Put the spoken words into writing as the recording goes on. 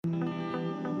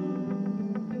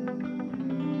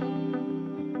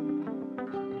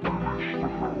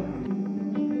Welcome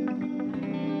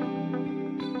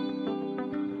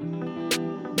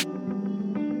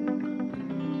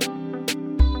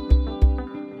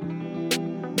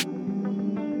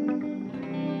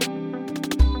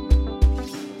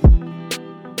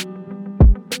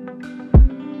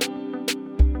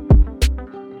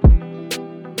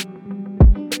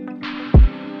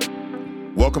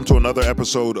to another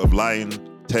episode of Lion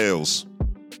Tales.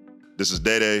 This is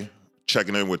Dede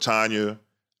checking in with Tanya,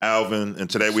 Alvin, and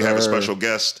today we have a special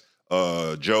guest,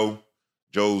 Joe.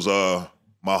 Joe's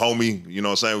my homie, you know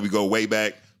what I'm saying? We go way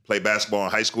back, play basketball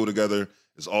in high school together.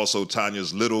 It's also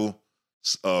Tanya's little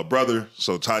brother,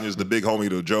 so Tanya's the big homie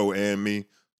to Joe and me.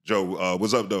 Joe,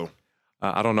 what's up, though?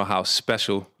 I don't know how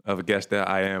special of a guest that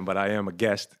I am, but I am a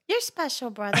guest. You're special,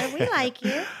 brother. We like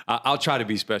you. I'll try to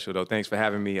be special, though. Thanks for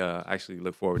having me. I actually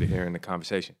look forward to hearing the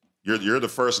conversation. You're the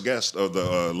first guest of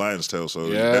the Lion's Tale, so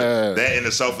yeah. that in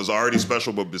itself is already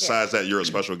special, but besides that, you're a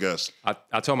special guest.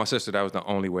 I told my sister that was the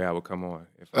only way I would come on.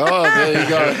 Oh, there you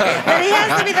go. But he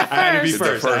has to be the first. I had to be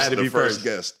first. I had to be the first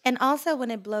guest. And also,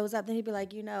 when it blows up, then he'd be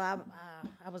like, I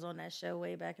was on that show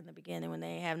way back in the beginning when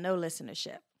they have no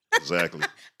listenership. Exactly.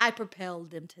 I propelled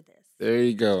them to this. There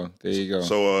you go. There you go.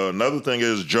 So another thing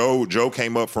is Joe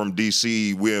came up from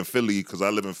D.C. We're in Philly because I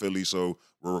live in Philly, so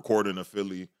we're recording in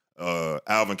Philly.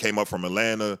 Alvin came up from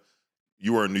Atlanta.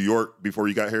 You were in New York before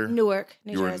you got here? Newark,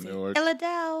 New You were in Jersey. Newark.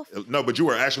 Philadelphia. No, but you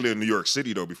were actually in New York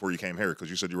City, though, before you came here because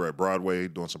you said you were at Broadway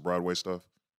doing some Broadway stuff.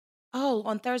 Oh,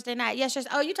 on Thursday night. Yes.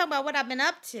 Oh, you talking about what I've been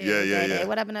up to? Yeah.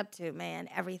 What I've been up to, man.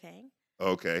 Everything.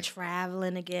 Okay.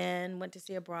 Traveling again. Went to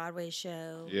see a Broadway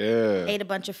show. Yeah. Ate a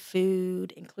bunch of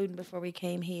food, including before we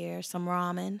came here, some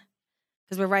ramen.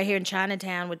 Because we're right here in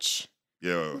Chinatown, which...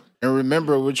 Yeah. And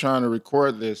remember, we're trying to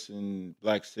record this in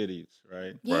black cities,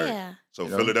 right? Yeah. Right. So You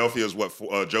know? Philadelphia is what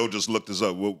Joe just looked us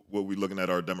up. What we looking at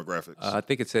our demographics? I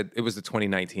think it was the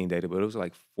 2019 data, but it was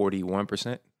like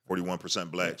 41%.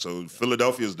 41% black. So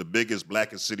Philadelphia is the biggest,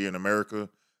 blackest city in America.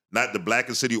 Not the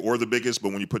blackest city or the biggest,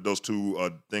 but when you put those two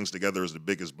things together, is the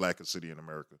biggest, blackest city in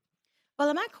America. Well,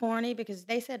 am I corny? Because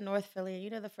they said North Philly, and you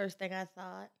know the first thing I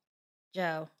thought?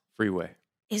 Joe. Freeway.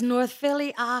 Is North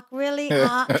Philly really?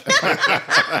 I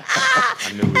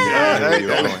knew we were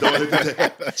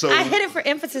going. So I hit it for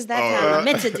emphasis that time. I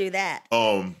meant to do that.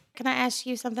 um Can I ask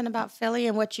you something about Philly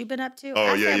and what you've been up to? Oh,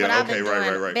 I yeah, said yeah. what I've Okay, been right,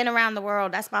 doing. right. Been around the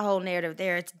world. That's my whole narrative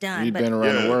there. It's done. We've But been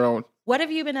around Yeah. the world. what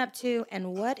have you been up to,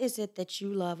 and what is it that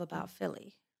you love about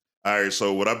Philly? all right,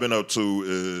 so what I've been up to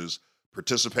is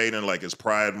participating, like it's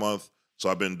Pride Month. So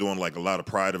I've been doing like a lot of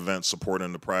Pride events,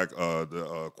 supporting the Pride,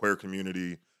 the queer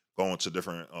community, going to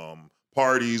different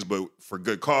parties, but for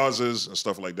good causes and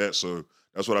stuff like that. So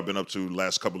that's what I've been up to the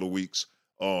last couple of weeks.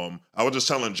 I was just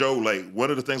telling Joe, like, one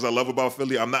of the things I love about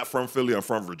Philly, I'm not from Philly, I'm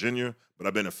from Virginia, but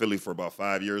I've been in Philly for about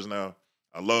 5 years now.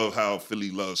 I love how Philly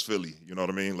loves Philly. You know what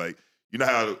I mean? Like, you know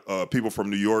how people from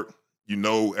New York,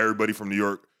 everybody from New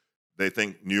York, they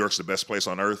think New York's the best place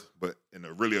on earth, but in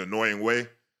a really annoying way.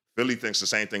 Philly thinks the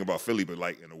same thing about Philly, but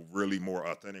like in a really more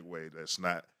authentic way that's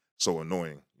not so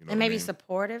annoying. You know And what I maybe mean?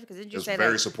 supportive? Because did you It's say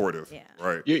very that? supportive. Yeah.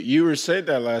 Right. You were saying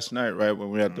that last night, right? When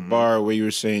we were at the Mhm. bar, where you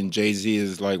were saying Jay-Z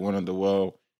is like one of the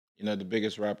the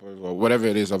biggest rappers or whatever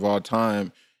it is of all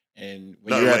time. And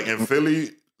when No, you're like in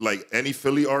Philly, like any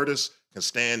Philly artist can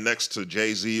stand next to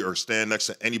Jay-Z or stand next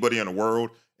to anybody in the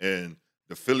world, and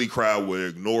the Philly crowd would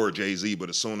ignore Jay-Z, but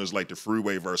as soon as like the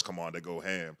Freeway verse come on, they go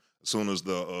ham. As soon as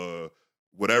the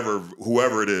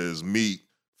whoever it is, Meat,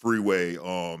 Freeway,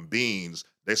 Beans,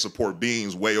 they support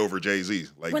Beans way over Jay-Z.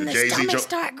 Like When the the Jay-Z stomach joke.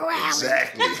 start growling.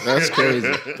 Exactly. That's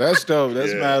crazy. That's dope.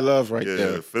 That's Yeah. mad love right Yeah,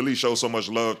 there. Philly shows so much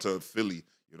love to Philly.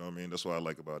 You know what I mean? That's what I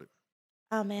like about it.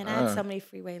 Oh, man, I had so many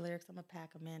Freeway lyrics. I'm going to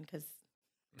pack them in because...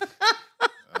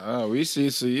 We see.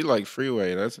 So you like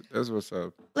Freeway. That's what's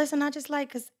up. Listen, I just like,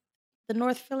 because the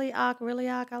North Philly I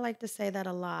like to say that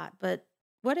a lot. But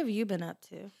what have you been up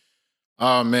to?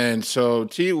 Oh man, so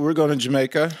we're going to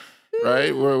Jamaica,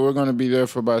 right? We're going to be there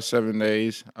for about 7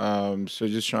 days. So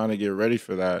just trying to get ready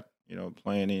for that.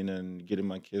 Planning and getting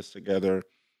my kids together.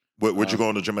 What you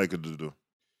going to Jamaica to do?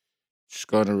 Just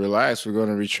going to relax. We're going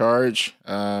to recharge.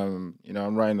 I'm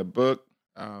writing a book.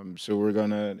 So we're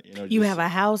gonna, You have a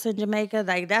house in Jamaica?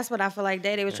 Like, that's what I feel like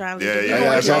Daddy was trying to do. Yeah, We yeah, going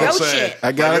that's to what I'm your saying. shit.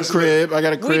 I got Like, a crib. I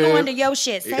got a We going to crib. your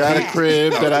shit. Say Got a that.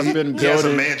 crib that I've been He has a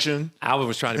building. mansion. Alvin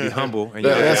was trying to be humble, and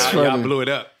That's y'all funny. blew it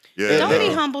up. Yeah. Don't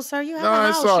be humble, sir. You have a No,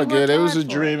 house. it's all You good. worked It was a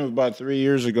hard for dream about 3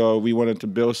 years ago. We wanted to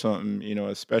build something,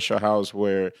 a special house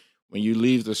where when you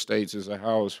leave the States, it's a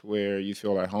house where you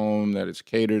feel at home, that it's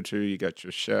catered to. You got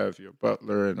your chef, your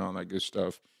butler, and all that good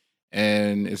stuff.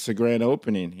 And it's a grand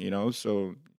opening,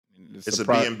 so It's a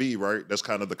B&B, right? That's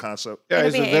kind of the concept. Yeah, It'll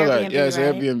it's be a an villa. Airbnb, Yeah, it's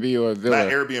right? Airbnb or a villa.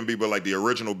 Not Airbnb, but like the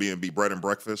original B&B, bread and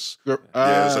breakfast. Uh,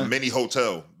 Yeah, it's a mini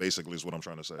hotel, basically, is what I'm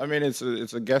trying to say. I mean, it's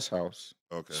a guest house.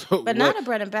 Okay. So But what- not a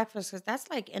bread and breakfast because that's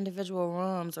like individual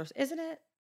rooms, or isn't it?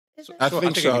 Is it? I So I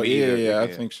think think it so. could be Yeah, either. yeah, I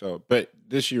Yeah. think so. But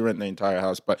this year rent the entire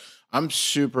house. But I'm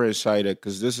super excited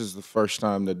because this is the first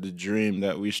time that the dream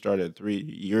that we started 3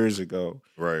 years ago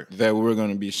Right. that we're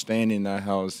going to be staying in that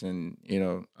house, and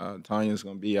Tanya's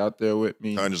going to be out there with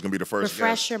me. Tanya's gonna be the first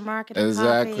Refresh guest. your marketing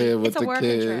Exactly copy. with It's a the working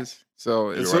trip. kids.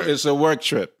 So You're right. it's a work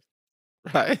trip,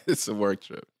 right? It's a work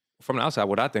trip. From the outside,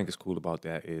 what I think is cool about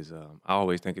that is I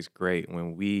always think it's great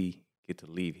when we get to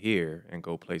leave here and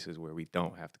go places where we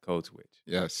don't have to code switch,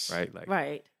 Yes. right? Like,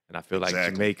 Right. and I feel like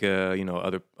Exactly.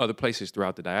 Jamaica, other places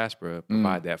throughout the diaspora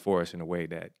provide that for us in a way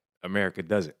that America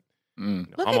doesn't. Mm. You know,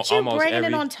 Look almo- at you almost bringing it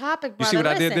every- on topic, You brother. see what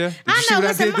I did Listen, there? Did I you see know. what I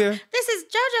Listen, did there? this is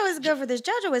JoJo is good for this.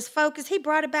 JoJo is focused. He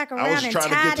brought it back around I was and trying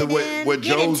to tied get to it in. what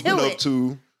Get Joe's into been it. up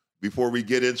to before we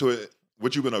get into it.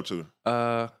 What you been up to?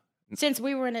 Since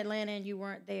we were in Atlanta and you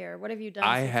weren't there, what have you done?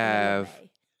 I since have- May?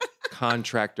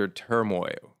 Contractor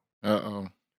turmoil. Uh-oh.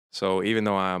 So even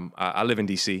though I live in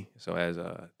DC, so as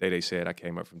Day said, I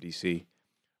came up from DC.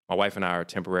 My wife and I are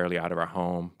temporarily out of our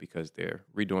home because they're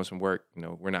redoing some work. You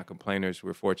know, we're not complainers.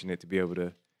 We're fortunate to be able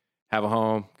to have a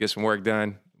home, get some work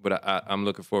done. But I'm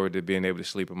looking forward to being able to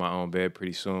sleep in my own bed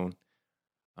pretty soon.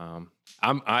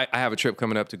 I have a trip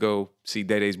coming up to go see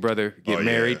Day brother get Oh, yeah.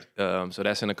 married. So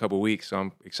that's in a couple weeks. So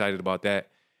I'm excited about that,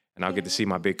 and I'll get to see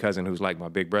my big cousin, who's like my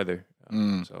big brother.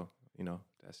 So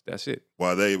that's it.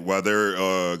 While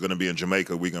they're gonna be in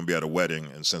Jamaica, we're gonna be at a wedding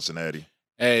in Cincinnati.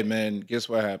 Hey, man, guess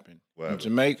what happened? What In happened?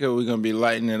 Jamaica, we're going to be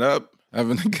lighting it up,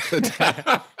 having a good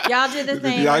time. Y'all did the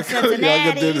thing Y'all in could do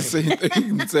Cincinnati. the same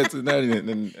thing in Cincinnati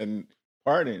and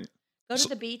partying. Go to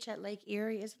the beach at Lake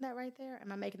Erie. Isn't that right there?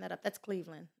 Am I making that up? That's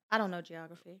Cleveland. I don't know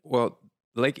geography. Well,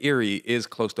 Lake Erie is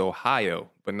close to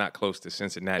Ohio, but not close to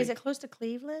Cincinnati. Is it close to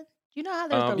Cleveland? You know how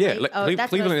there's the Yeah, lake? Oh, that's what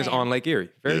Cleveland I'm is saying. on Lake Erie.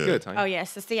 Very Yeah. good, Tanya. Oh,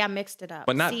 yes. So, see, I mixed it up.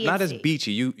 But not as C&C.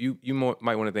 beachy. You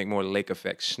might want to think more lake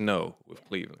effect snow with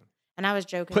Cleveland. And I was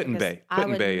joking. Put-in because Bay. I Put-in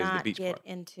would Bay is the not beach get part.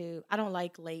 into. I don't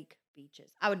like lake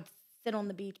beaches. I would sit on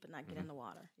the beach, but not get Mm-hmm. in the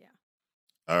water. Yeah.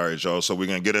 All right, y'all. So we're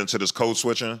gonna get into this code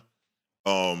switching.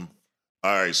 All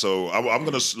right. So I'm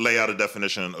gonna lay out a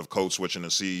definition of code switching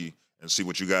and see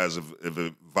what you guys if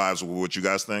it vibes with what you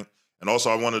guys think. And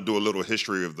also, I want to do a little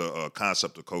history of the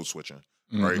concept of code switching.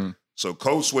 Right. Mhm. So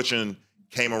code switching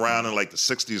came around in like the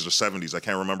 60s or 70s. I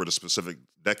can't remember the specific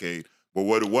decade. But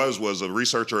what it was a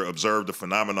researcher observed the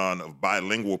phenomenon of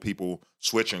bilingual people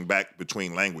switching back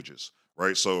between languages.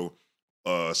 Right. So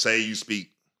say you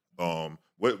speak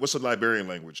what's a Liberian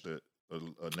language that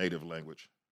a native language?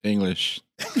 English.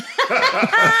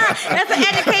 That's an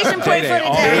education point for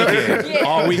All today. weekend, Yeah.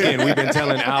 all weekend, we've been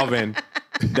telling Alvin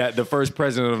that the first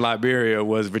president of Liberia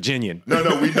was Virginian. No,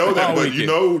 we know that, All but weekend. you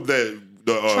know that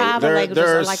the Tribal languages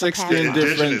There are are like a 16 pattern.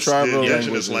 different tribal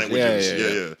indigenous languages.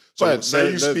 Yeah. So But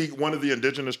say you the- speak one of the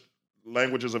indigenous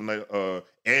languages of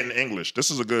and English.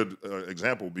 This is a good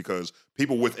example because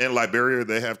people within Liberia,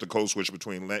 they have to code switch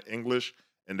between English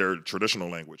and their traditional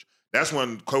language. That's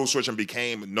when code switching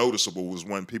became noticeable, was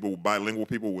when bilingual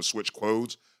people would switch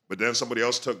codes. But then somebody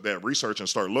else took that research and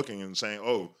started looking and saying,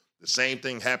 oh, the same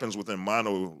thing happens within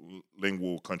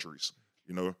monolingual countries,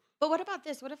 you know? But what about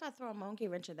this? What if I throw a monkey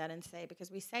wrench at that and say,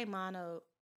 because we say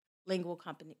monolingual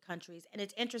countries, and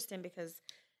it's interesting because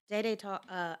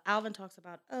Alvin talks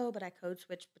about, but I code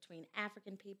switch between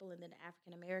African people and then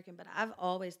African American, but I've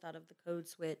always thought of the code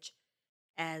switch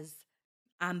as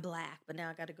I'm black, but now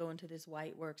I got to go into this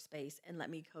white workspace and let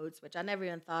me code switch. I never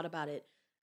even thought about it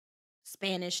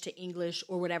Spanish to English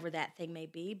or whatever that thing may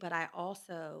be, but I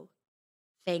also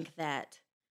think that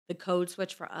the code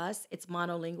switch for us, it's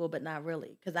monolingual, but not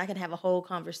really, because I can have a whole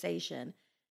conversation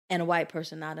and a white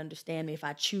person not understand me if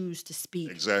I choose to speak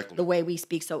Exactly. the way we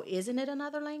speak. So isn't it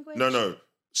another language? No.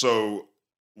 So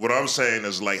what I'm saying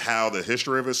is like how the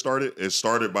history of it started. It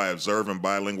started by observing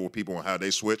bilingual people and how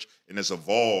they switch, and it's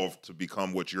evolved to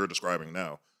become what you're describing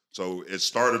now. So it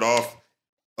started off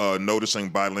noticing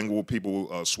bilingual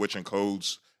people switching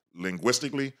codes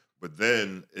linguistically, but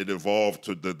then it evolved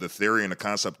to the theory and the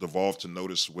concept evolved to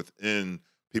notice within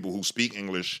people who speak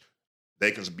English,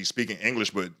 they can be speaking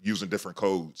English but using different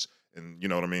codes, and you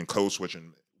know what I mean, code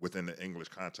switching within the English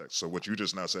context. So what you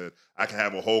just now said, I can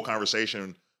have a whole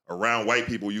conversation around white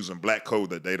people using black code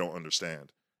that they don't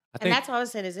understand. And that's what I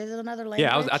was saying. Is it another language?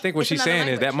 Yeah, I think what It's she's another saying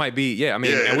is that language. might be, Yeah, and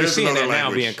it we're is seeing that another now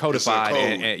language. being It's a codified code.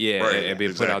 and Right,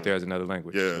 being put out exactly. there as another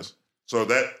language. Yes. So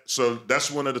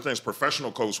that's one of the things,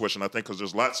 professional code switching, I think, because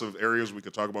there's lots of areas we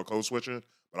could talk about code switching,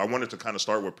 but I wanted to kind of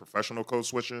start with professional code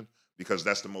switching because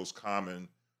that's the most common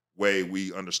way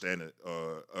we understand it,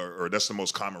 or that's the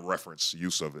most common reference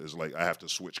use of it, is like I have to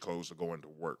switch codes to go into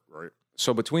work, right?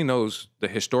 So between those, the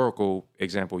historical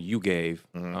example you gave,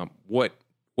 what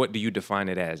do you define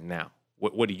it as now?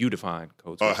 What do you define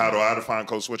code switching? How do I define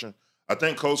code switching? I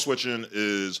think code switching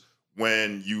is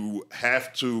when you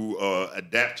have to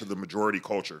adapt to the majority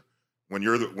culture. When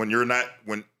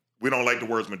we don't like the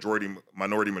words majority,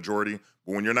 minority, majority,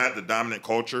 but when you're not the dominant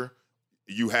culture,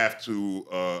 you have to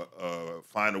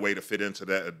find a way to fit into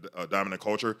that dominant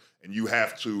culture, and you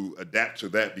have to adapt to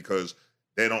that because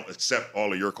they don't accept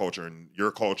all of your culture, and your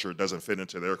culture doesn't fit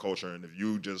into their culture. And if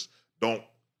you just don't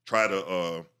try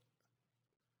to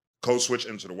code switch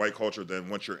into the white culture, then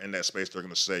once you're in that space, they're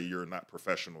going to say you're not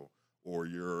professional, or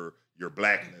your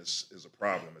blackness is a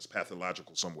problem, it's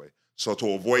pathological some way. So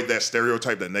to avoid that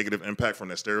stereotype, that negative impact from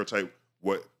that stereotype,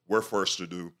 what we're forced to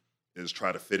do is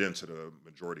try to fit into the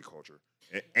majority culture.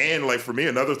 And like for me,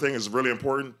 another thing is really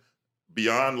important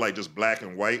beyond like just black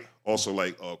and white, also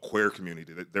like queer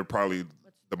community. They're probably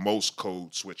the most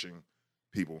code switching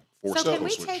people. So can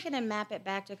we take it and map it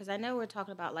back to, because I know we're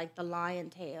talking about like the lion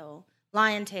tails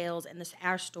and this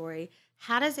our story.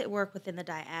 How does it work within the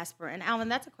diaspora? And Alvin,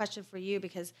 that's a question for you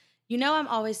because you know I'm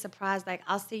always surprised. Like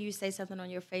I'll see you say something on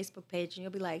your Facebook page and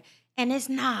you'll be like, and it's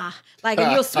nah. Like,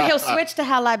 and he'll switch to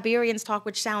how Liberians talk,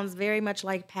 which sounds very much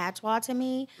like patois to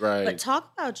me. Right. But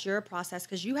talk about your process,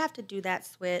 because you have to do that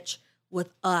switch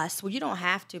with us. Well, you don't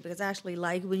have to, because I actually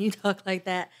like when you talk like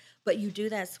that. But you do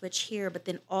that switch here, but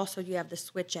then also you have the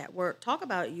switch at work. Talk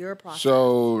about your process.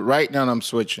 So right now I'm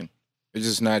switching. It's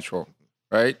just natural,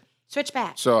 right? Switch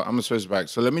back. So I'm gonna switch back.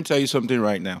 So let me tell you something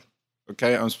right now.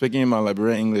 Okay, I'm speaking in my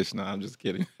Liberian English now. I'm just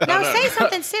kidding. No, say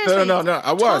something seriously. No.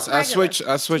 I was. Talk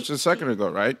I switched a second ago,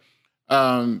 right?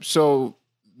 So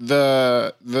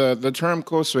the term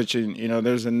code switching,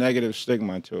 there's a negative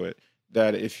stigma to it.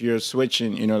 That if you're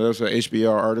switching, there's an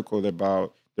HBR article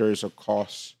about there is a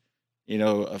cost,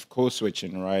 of code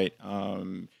switching, right?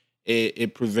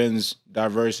 It prevents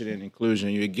diversity and inclusion.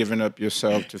 You're giving up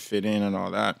yourself to fit in and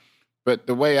all that. But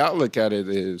the way I look at it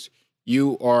is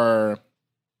you are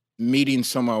meeting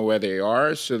someone where they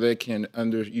are, so you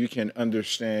can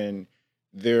understand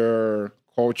their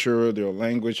culture, their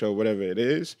language, or whatever it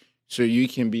is, so you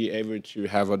can be able to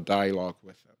have a dialogue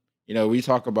with them. We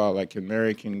talk about like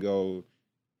American go,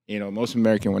 most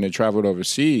American when they traveled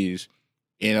overseas,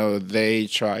 they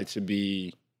try to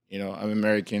be, I'm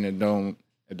American and don't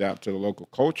adapt to the local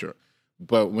culture.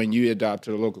 But when you adapt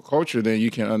to the local culture, then you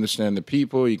can understand the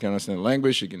people, you can understand the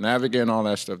language, you can navigate and all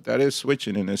that stuff. That is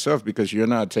switching in itself, because you're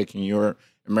not taking your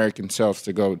American self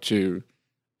to go to,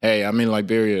 hey, I'm in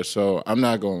Liberia, so I'm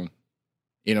not going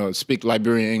to, speak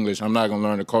Liberian English. I'm not going to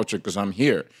learn the culture because I'm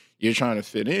here. You're trying to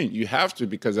fit in. You have to,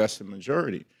 because that's the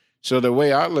majority. So the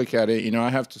way I look at it, I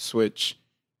have to switch.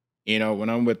 When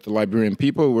I'm with the Liberian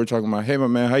people, we're talking about, hey, my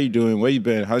man, how you doing? Where you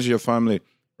been? How's your family?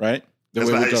 Right? That's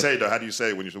not how you say it, though. How do you say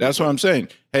it when you? That's what I'm saying.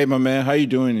 Hey, my man, how you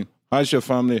doing? How's your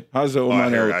family? How's the old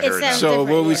man? I heard that. So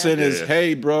what we're saying is,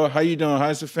 hey, bro, how you doing?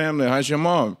 How's the family? How's your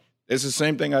mom? It's the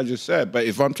same thing I just said. But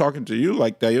if I'm talking to you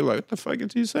like that, you're like, what the fuck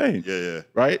is he saying? Yeah.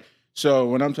 Right? So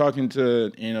when I'm talking to,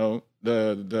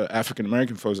 the African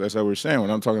American folks, as I was saying, when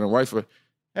I'm talking to wife,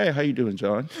 hey, how you doing,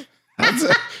 John?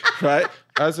 Right?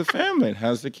 How's the family?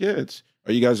 How's the kids?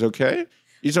 Are you guys okay?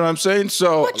 You know what I'm saying?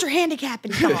 So what's your handicap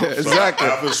in golf? Exactly.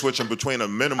 I've been switching between a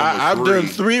minimum of I've done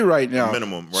 3 right now.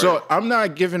 Minimum, right? So I'm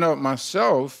not giving up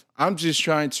myself. I'm just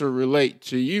trying to relate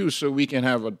to you so we can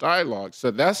have a dialogue.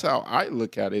 So that's how I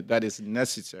look at it. That is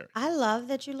necessary. I love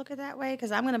that you look at it that way,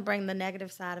 because I'm going to bring the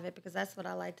negative side of it, because that's what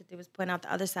I like to do, is point out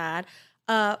the other side.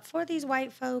 For these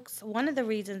white folks, one of the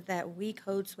reasons that we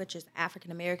code switch as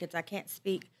African Americans, I can't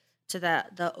speak to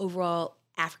the overall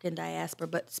African diaspora,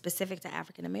 but specific to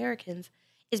African Americans,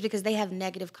 is because they have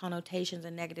negative connotations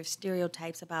and negative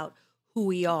stereotypes about who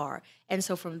we are. And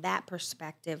so from that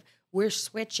perspective, we're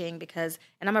switching because,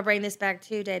 and I'm going to bring this back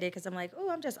to Day Day, because I'm like, oh,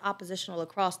 I'm just oppositional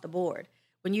across the board.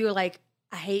 When you're like,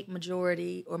 I hate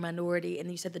majority or minority,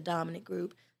 and you said the dominant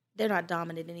group, they're not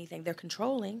dominant in anything. They're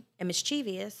controlling and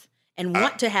mischievous and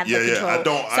want to have the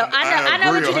control. I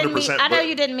know what you didn't mean. I know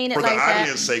you didn't mean it like that. For the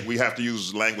audience's sake, we have to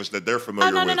use language that they're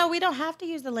familiar with. No. We don't have to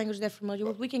use the language they're familiar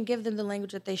with. We can give them the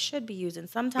language that they should be using.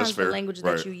 Sometimes the language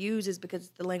that you use is because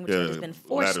the language that has been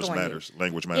forced on you.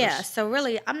 Language matters. Yeah. So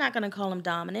really, I'm not going to call them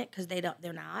dominant, because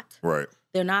they're not. Right.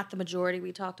 They're not the majority.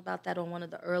 We talked about that on one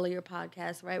of the earlier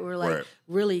podcasts, right? We're like,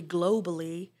 really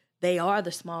globally, they are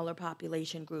the smaller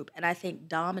population group. And I think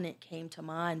dominant came to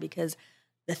mind because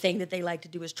the thing that they like to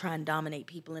do is try and dominate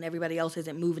people, and everybody else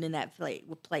isn't moving in that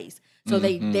place. So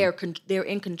they're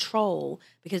in control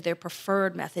because their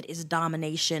preferred method is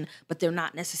domination, but they're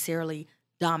not necessarily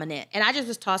dominant. And I just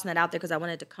was tossing that out there because I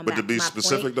wanted to come back But to be my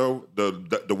specific, point. though,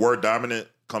 the word dominant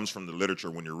comes from the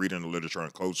literature. When you're reading the literature on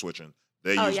code switching,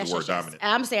 they use the word dominant.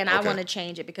 I'm saying I Okay. want to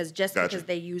change it because because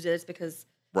they use it, it's because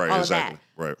Right, all exactly. of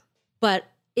that. Right. But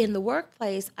in the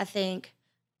workplace, I think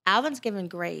Alvin's given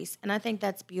grace, and I think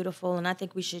that's beautiful, and I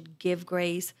think we should give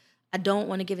grace. I don't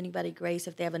want to give anybody grace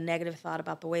if they have a negative thought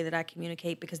about the way that I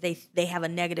communicate because they have a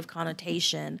negative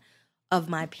connotation of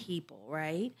my people,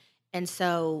 right? And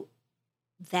so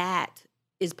that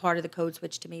is part of the code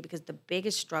switch to me because the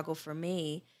biggest struggle for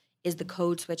me is the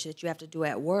code switch that you have to do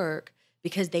at work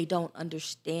because they don't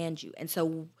understand you. And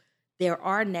so there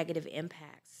are negative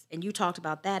impacts. And you talked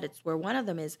about that. It's where one of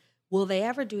them is, will they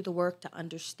ever do the work to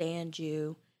understand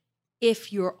you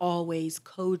if you're always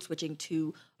code switching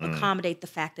to accommodate the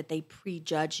fact that they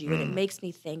prejudge you? And it makes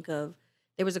me think of,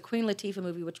 there was a Queen Latifah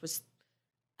movie, which was,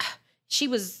 she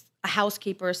was a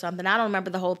housekeeper or something. I don't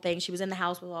remember the whole thing. She was in the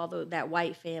house with all that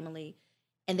white family,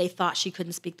 and they thought she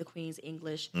couldn't speak the Queen's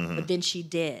English, but then she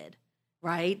did,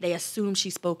 right? They assumed she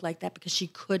spoke like that because she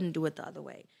couldn't do it the other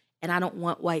way. And I don't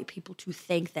want white people to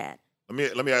think that.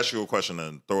 Let me ask you a question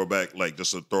and throw it back, like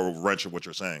just to throw a wrench at what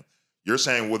you're saying. You're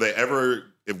saying, will they ever,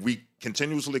 if we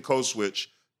continuously code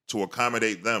switch to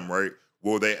accommodate them, right?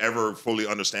 Will they ever fully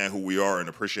understand who we are and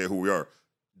appreciate who we are?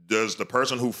 Does the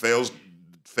person who fails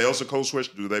to code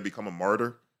switch, do they become a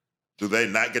martyr? Do they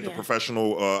not get the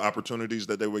professional opportunities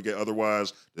that they would get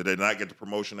otherwise? Do they not get the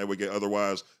promotion they would get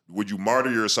otherwise? Would you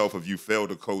martyr yourself if you fail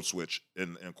to code switch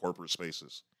in corporate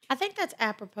spaces? I think that's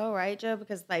apropos, right, Joe?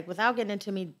 Because like without getting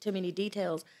into too many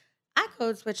details, I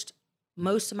code switched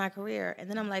most of my career. And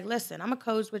then I'm like, listen, I'm a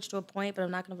code switch to a point, but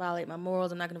I'm not going to violate my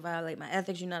morals. I'm not going to violate my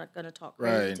ethics. You're not going to talk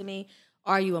crazy to me.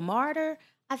 Are you a martyr?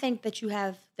 I think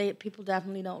that people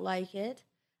definitely don't like it.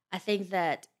 I think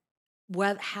that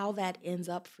how that ends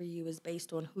up for you is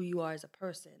based on who you are as a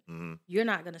person. Mm-hmm. You're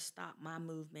not going to stop my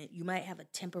movement. You might have a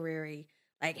temporary,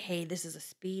 like, hey, this is a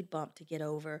speed bump to get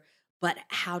over. But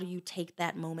how do you take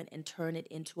that moment and turn it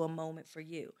into a moment for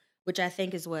you? Which I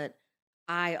think is what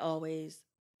I always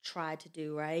try to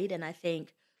do, right? And I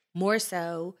think more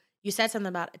so, you said something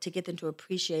about to get them to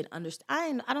appreciate,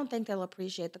 understand. I don't think they'll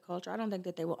appreciate the culture. I don't think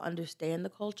that they will understand the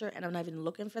culture, and I'm not even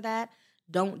looking for that.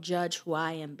 Don't judge who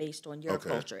I am based on your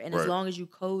culture. And as long as you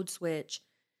code switch,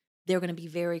 they're going to be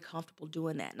very comfortable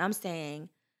doing that. And I'm saying,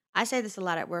 I say this a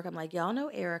lot at work. I'm like, y'all know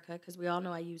Erica, because we all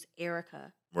know I use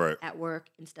Erica at work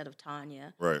instead of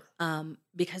Tanya. Right.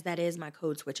 Because that is my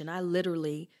code switch. And I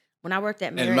literally, when I worked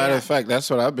at Marriott. And matter of fact, that's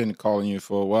what I've been calling you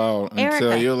for a while. Erica.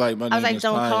 Until you're like, my name I was like, is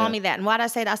don't Tanya. call me that. And why'd I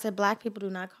say that? I said, Black people do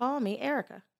not call me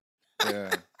Erica.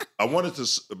 Yeah. I wanted to.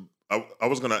 I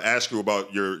was going to ask you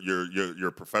about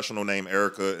your professional name,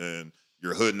 Erica, and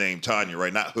your hood name, Tanya.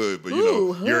 Right? Not hood, but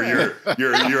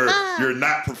your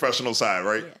not professional side,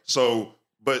 right? Yeah. So,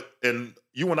 and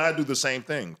you and I do the same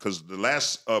thing because the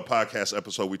last podcast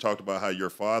episode we talked about how your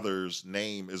father's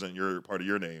name isn't part of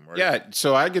your name, right? Yeah.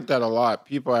 So I get that a lot.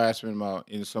 People ask me about.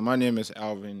 So my name is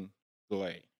Alvin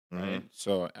Glay. Right.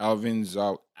 So Alvin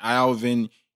Nyan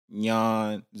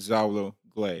Zaulo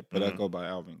Glay, but I go by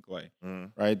Alvin Glay,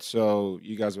 right? So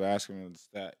you guys were asking us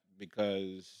that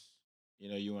because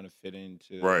you want to fit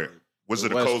into Was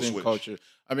it a Western code switch? culture.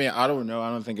 I mean, I don't know. I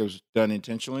don't think it was done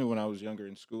intentionally. When I was younger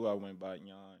in school, I went by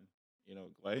Nyan,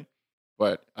 Glay.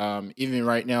 But even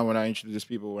right now, when I introduce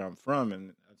people where I'm from,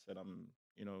 and I said I'm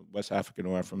West African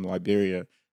or I'm from Liberia,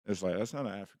 it's like that's not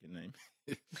an African name.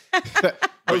 I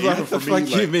was like, what the fuck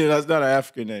you mean? That's not an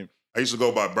African name. I used to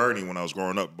go by Bernie when I was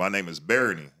growing up. My name is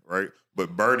Bernie, right?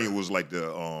 But Bernie was like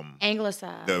the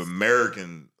anglicized, the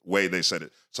American way they said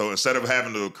it. So instead of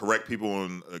having to correct people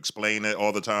and explain it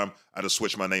all the time, I just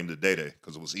switched my name to Day Day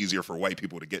because it was easier for white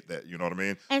people to get that. You know what I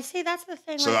mean? And see, that's the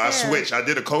thing. So I switched. I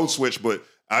did a code switch, but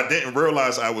I didn't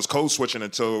realize I was code switching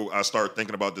until I started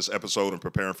thinking about this episode and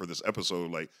preparing for this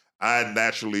episode. Like I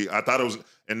thought it was.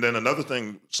 And then another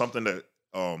thing, something that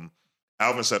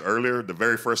Alvin said earlier, the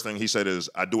very first thing he said is,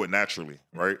 I do it naturally,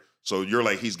 right? So you're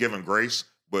like, he's giving grace,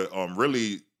 but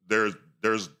really there's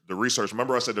the research.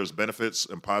 Remember I said there's benefits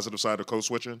and positive side of code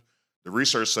switching? The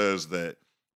research says that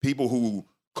people who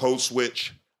code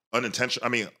switch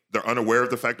unintentionally, they're unaware of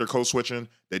the fact they're code switching,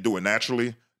 they do it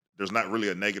naturally, there's not really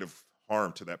a negative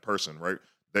harm to that person, right?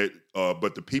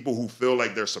 But the people who feel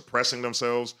like they're suppressing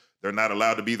themselves, they're not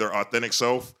allowed to be their authentic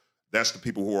self, that's the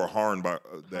people who are harmed by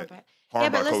that.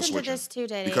 Harmed by code switching. This too,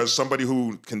 Daddy. Because somebody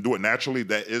who can do it naturally,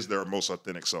 that is their most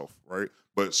authentic self, right?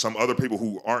 But some other people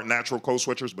who aren't natural code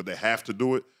switchers, but they have to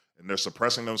do it, and they're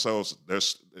suppressing themselves,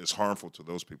 it's harmful to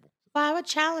those people. Well, I would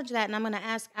challenge that, and I'm going to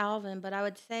ask Alvin, but I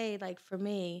would say, like, for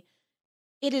me,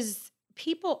 it is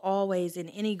people always in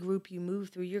any group you move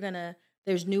through,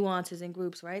 there's nuances in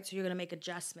groups, right? So you're going to make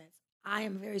adjustments. I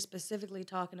am very specifically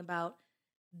talking about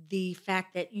the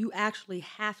fact that you actually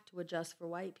have to adjust for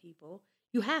white people.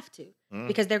 You have to,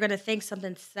 because they're going to think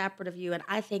something separate of you. And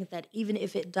I think that even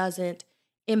if it doesn't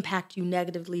impact you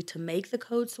negatively to make the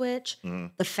code switch,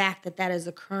 the fact that that is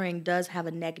occurring does have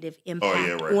a negative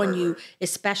impact on you,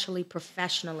 especially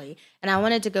professionally. And I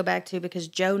wanted to go back to, because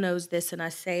Joe knows this and I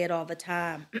say it all the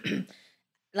time.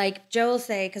 Like Joe will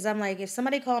say, because I'm like, if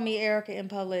somebody called me Erica in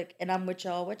public and I'm with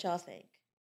y'all, what y'all think?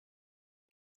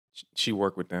 She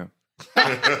worked with them.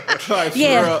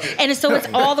 Yeah, and so it's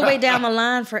all the way down the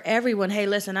line for everyone. Hey,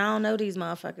 listen, I don't know these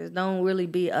motherfuckers. Don't really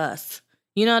be us.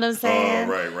 You know what I'm saying?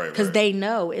 Right. Because they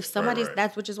know if somebody's,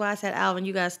 that's which is why I said, Alvin,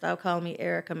 you guys stop calling me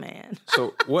Erica, man.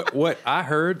 So what I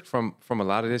heard from a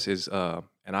lot of this is, and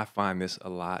I find this a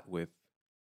lot with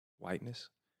whiteness,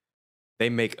 they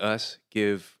make us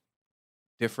give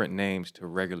different names to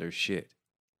regular shit.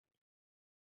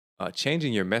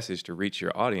 Changing your message to reach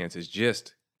your audience is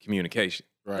just communication.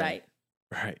 Right.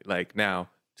 Like now,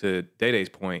 to Day-Day's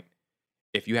point,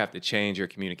 if you have to change your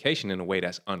communication in a way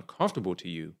that's uncomfortable to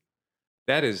you,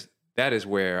 that is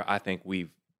where I think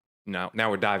now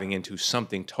we're diving into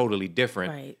something totally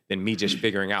different than me just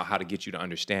figuring out how to get you to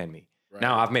understand me. Right.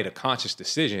 Now I've made a conscious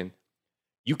decision.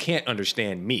 You can't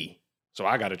understand me, so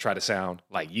I got to try to sound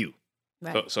like you.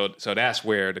 Right. So that's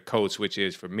where the code switch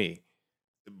is for me.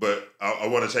 But I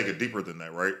want to take it deeper than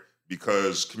that, right?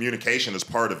 Because communication is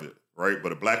part of it, right?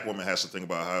 But a black woman has to think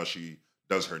about how she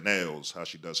does her nails, how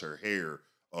she does her hair.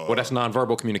 Well, that's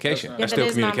nonverbal communication. That's still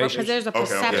communication. Because there's a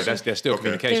perception. Yeah, that's still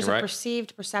communication, there's right? There's a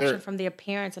perceived perception from the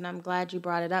appearance, and I'm glad you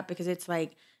brought it up because it's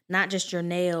like not just your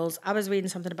nails. I was reading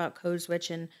something about code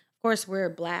switch, and of course we're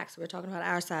black, so we're talking about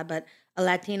our side, but a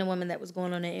Latina woman that was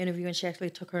going on an interview and she actually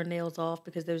took her nails off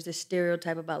because there's this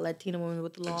stereotype about Latina women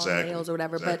with long nails or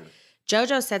whatever. But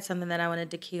JoJo said something that I wanted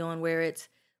to key on where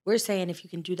we're saying if you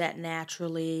can do that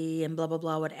naturally and blah, blah,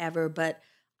 blah, whatever, but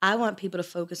I want people to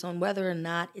focus on whether or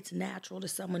not it's natural to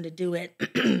someone to do it.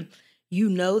 You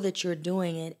know that you're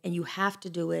doing it and you have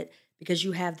to do it because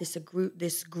you have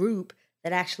this group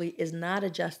that actually is not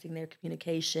adjusting their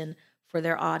communication for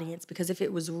their audience. Because if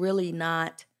it was really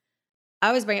not, I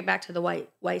always bring it back to the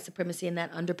white supremacy and that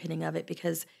underpinning of it,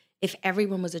 because if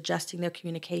everyone was adjusting their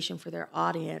communication for their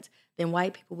audience, then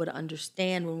white people would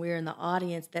understand when we're in the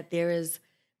audience that there is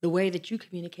the way that you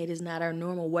communicate is not our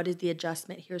normal. What is the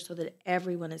adjustment here so that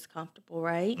everyone is comfortable,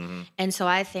 right? Mm-hmm. And so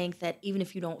I think that even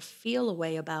if you don't feel a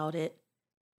way about it,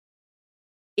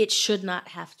 it should not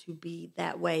have to be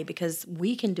that way because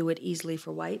we can do it easily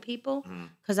for white people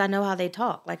because I know how they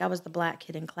talk. Like I was the black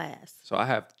kid in class. So I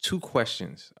have two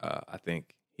questions, I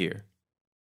think, here.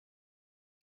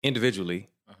 Individually,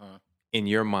 in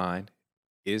your mind,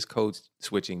 is code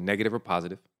switching negative or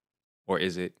positive? Or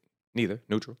is it neither,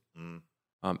 neutral?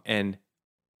 And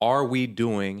are we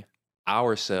doing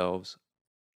ourselves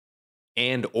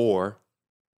and or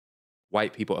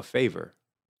white people a favor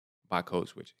by code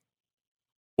switching?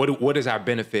 What is our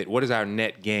benefit? What is our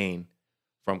net gain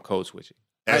from code switching?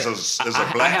 As a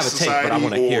black I have a society, take, but I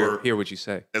want to hear what you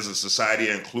say. As a society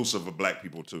inclusive of black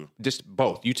people too. Just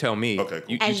both. You tell me. Okay,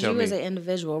 cool. As you as an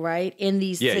individual, right? In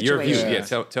these situations. Your view.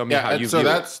 Yeah, tell me how you view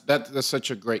it. So that's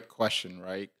such a great question,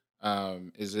 right?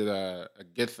 Is it a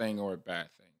good thing or a bad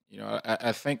thing? You know,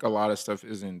 I think a lot of stuff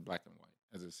is in black and white,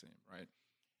 as it seems, right?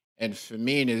 And for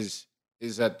me, it is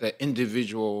at the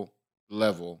individual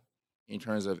level in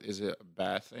terms of is it a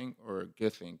bad thing or a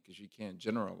good thing? Because you can't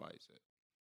generalize it.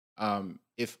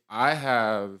 If I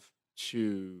have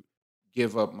to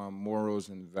give up my morals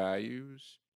and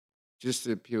values just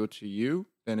to appeal to you,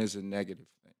 then it's a negative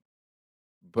thing.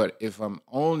 But if I'm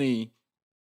only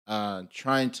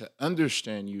trying to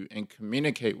understand you and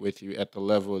communicate with you at the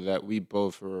level that we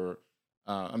both are,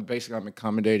 I'm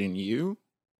accommodating you,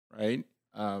 right?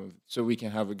 So we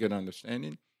can have a good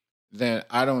understanding, then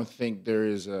I don't think there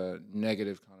is a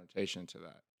negative connotation to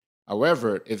that.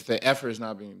 However, if the effort is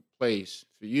not being placed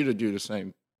for you to do the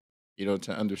same, you know,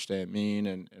 to understand me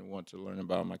and want to learn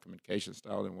about my communication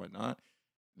style and whatnot,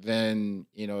 then,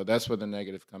 you know, that's where the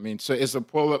negative come in. So it's a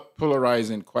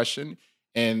polarizing question.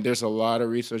 And there's a lot of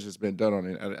research that's been done on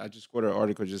it. I just quoted an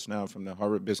article just now from the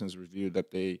Harvard Business Review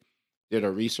that they did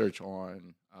a research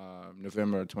on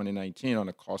November 2019 on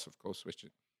the cost of code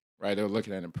switching, right? They were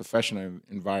looking at a professional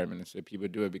environment and said people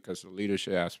do it because of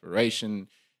leadership aspiration.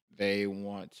 They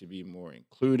want to be more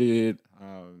included,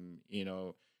 you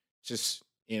know, just,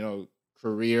 you know,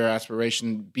 career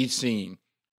aspiration, be seen.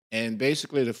 And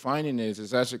basically, the finding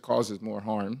is actually causes more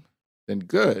harm than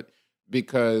good,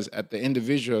 because at the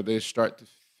individual, they start to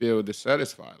feel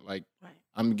dissatisfied. Like, Right.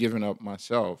 I'm giving up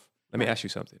myself. Let me ask you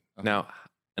something. Uh-huh.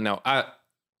 Now,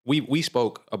 we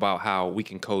spoke about how we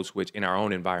can code switch in our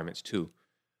own environments too.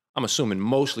 I'm assuming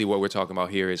mostly what we're talking about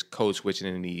here is code switching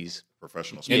in these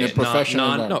Professional In a space.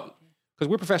 professional environment. no, because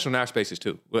we're professional in our spaces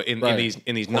too. Well, in Right. these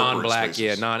Corporate non-black,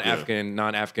 spaces.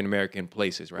 non-African American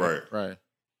places, right? Right. Right.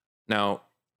 Now,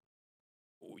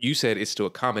 you said it's to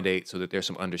accommodate so that there's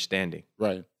some understanding.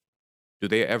 Right. Do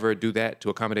they ever do that to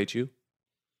accommodate you?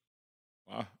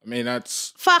 Wow. I mean,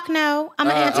 that's. Fuck no. I'm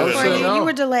gonna I answer would for say you. no. You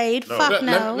were delayed. No. Fuck Let,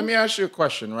 no. let me ask you a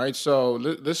question, right? So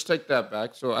let's take that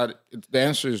back. So the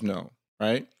answer is no,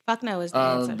 right? Fuck no is the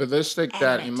answer. But let's take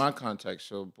that in Adamant. my context.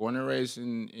 So born and raised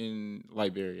in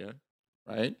Liberia,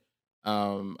 right?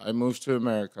 I moved to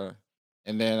America,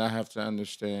 and then I have to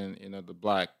understand, the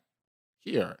black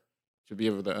here to be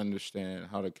able to understand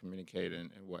how to communicate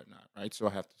and whatnot, right? So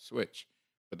I have to switch.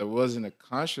 But there wasn't a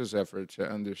conscious effort to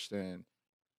understand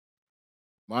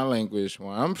my language,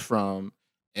 where I'm from,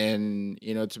 and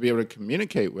to be able to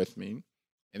communicate with me.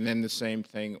 And then the same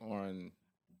thing on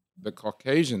the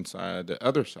Caucasian side, the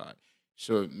other side.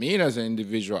 So me as an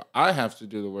individual, I have to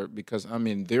do the work because I'm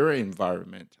in their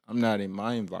environment. I'm not in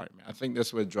my environment. I think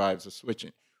that's what drives the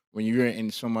switching. When you're in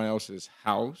someone else's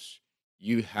house,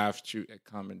 you have to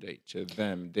accommodate to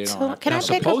them. They don't So have can to I Now,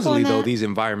 pick up supposedly, on though, that? these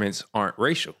environments aren't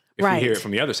racial. If you hear Right. it from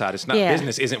the other side, it's not Yeah.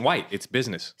 business isn't white, it's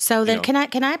business. So then, know.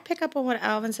 can I pick up on what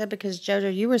Alvin said, because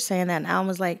Jojo, you were saying that, and Alvin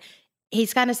was like,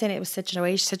 he's kind of saying it was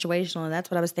situational, and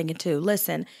that's what I was thinking too.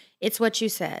 Listen, it's what you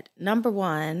said. Number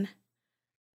one,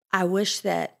 I wish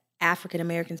that African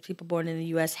Americans, people born in the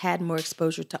U.S., had more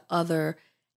exposure to other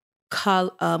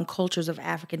cultures of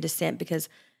African descent, because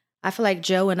I feel like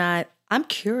Joe and I'm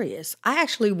curious. I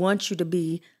actually want you to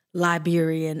be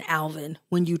Liberian, Alvin,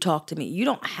 when you talk to me. You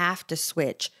don't have to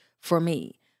switch for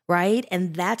me, right?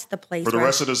 And that's the place For the where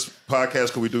rest of this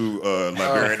podcast, can we do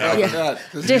Liberian Oh, album? yeah.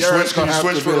 Just-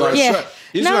 Switch for the rest. Yeah.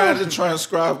 He's No. gonna have to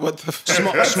transcribe what the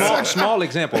Small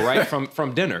example, right?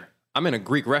 From dinner. I'm in a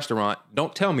Greek restaurant.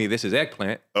 Don't tell me this is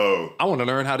eggplant. Oh, I want to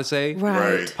learn how to say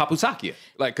right. papusakia,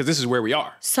 like, because this is where we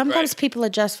are. Sometimes right? people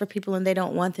adjust for people and they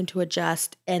don't want them to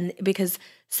adjust. And because,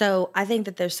 so I think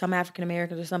that there's some African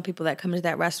Americans or some people that come into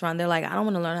that restaurant, they're like, I don't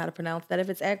want to learn how to pronounce that. If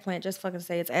it's eggplant, just fucking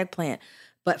say it's eggplant.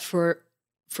 But for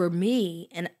me,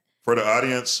 and for the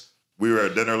audience, we were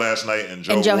at dinner last night, and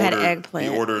Joe, Joe had ordered,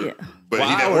 eggplant, He ordered, yeah. but Well,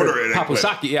 he I didn't ordered order it eggplant.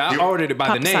 papusaki. Yeah, I He- ordered it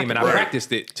by the name, and I Papusaki.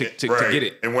 practiced it to right. get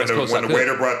it. And when as the close as I could.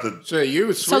 waiter brought the So you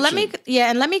was so let me, switching.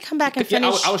 and let me come back and Yeah,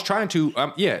 finish. I was trying to,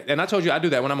 and I told you I do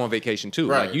that when I'm on vacation too.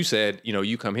 Right. Like you said,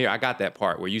 you come here. I got that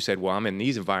part where you said, well, I'm in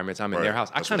these environments, I'm in their Right.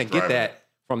 house. I That's kind of what's get driving that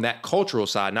from that cultural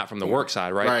side, not from the work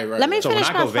side, right? Right. Let me So when finish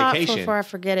I go my thought vacation- before I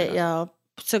forget it, y'all.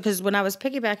 So, because when I was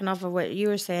piggybacking off of what you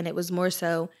were saying, it was more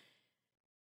so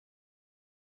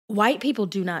white people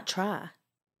do not try.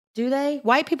 Do they?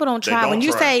 White people don't They try. don't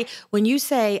try. When you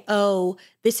say, "Oh,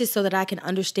 this is so that I can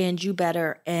understand you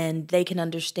better and they can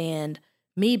understand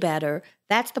me better,"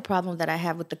 that's the problem that I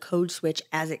have with the code switch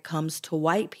as it comes to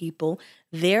white people.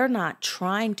 They're not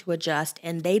trying to adjust,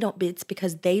 and they don't. It's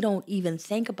because they don't even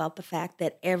think about the fact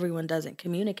that everyone doesn't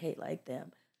communicate like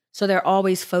them. So they're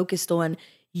always focused on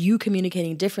you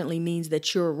communicating differently means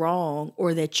that you're wrong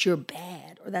or that you're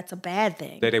bad or that's a bad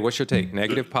thing. Day, what's your take?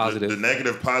 Negative, positive? The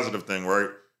negative, positive thing, right?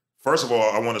 First of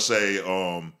all, I want to say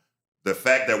the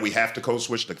fact that we have to code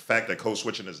switch, the fact that code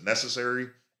switching is necessary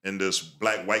in this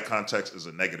black-white context is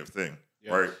a negative thing,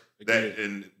 Yeah, right? agreed.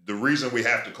 And the reason we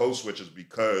have to code switch is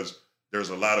because there's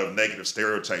a lot of negative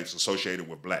stereotypes associated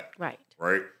with black, Right.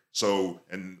 right? So,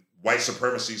 and white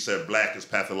supremacy said black is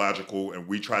pathological, and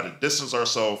we try to distance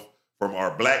ourselves from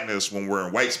our blackness when we're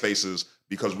in white spaces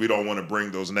because we don't want to bring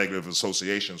those negative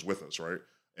associations with us, right?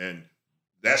 And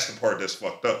that's the part that's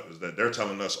fucked up, is that they're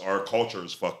telling us our culture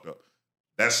is fucked up.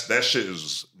 That shit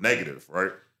is negative,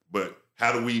 right? But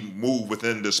how do we move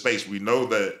within this space? We know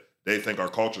that they think our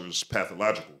culture is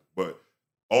pathological, but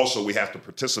also we have to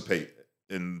participate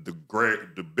in the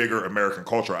bigger American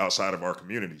culture outside of our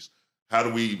communities. How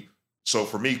do we? So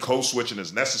for me, code switching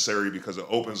is necessary because it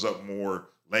opens up more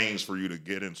lanes for you to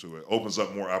get into. It opens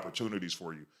up more opportunities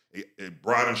for you. It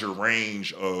broadens your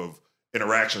range of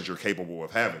interactions you're capable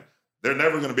of having. They're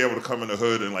never going to be able to come in the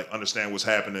hood and like understand what's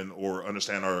happening or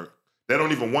understand they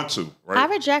don't even want to, right?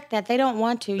 I reject that. They don't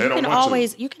want to. They You don't can want to.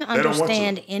 always you can They don't want to.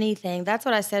 understand anything. That's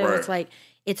what I said. Right. It's like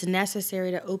it's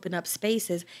necessary to open up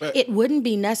spaces. But- It wouldn't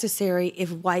be necessary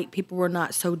if white people were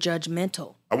not so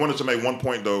judgmental. I wanted to make one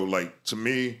point though, like to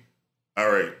me,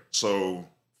 all right, so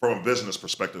from a business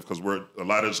perspective, because a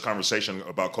lot of this conversation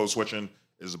about code switching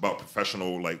is about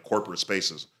professional, like corporate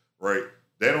spaces, right?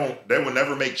 They will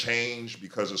never make change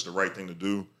because it's the right thing to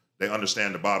do. They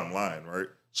understand the bottom line, right?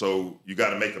 So you got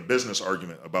to make a business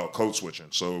argument about code switching.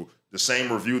 So the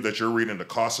same review that you're reading, the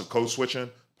cost of code switching,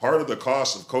 part of the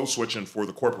cost of code switching for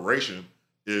the corporation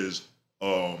is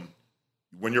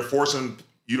when you're forcing,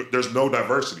 there's no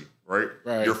diversity, right?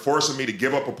 You're forcing me to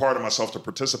give up a part of myself to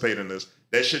participate in this.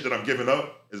 That shit that I'm giving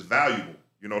up is valuable.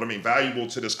 You know what I mean? Valuable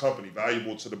to this company,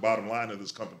 valuable to the bottom line of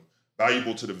this company,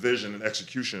 valuable to the vision and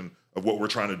execution of what we're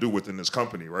trying to do within this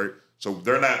company, right? So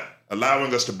they're not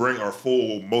allowing us to bring our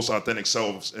full, most authentic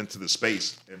selves into the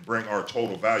space and bring our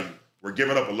total value. We're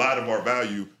giving up a lot of our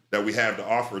value that we have to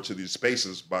offer to these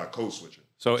spaces by code switching.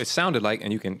 So it sounded like,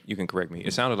 and you can correct me,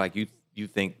 it sounded like you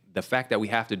think the fact that we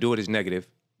have to do it is negative,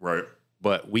 right?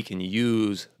 But we can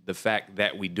use the fact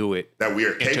that we do it, that we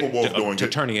are capable of doing to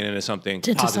it, turning it into something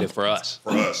positive for us.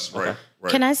 For us, right? Okay.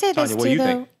 Right. Can I say this Tanya, what do too, you though?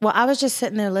 think? Well, I was just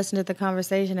sitting there listening to the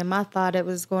conversation, and my thought it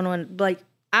was going on. Like,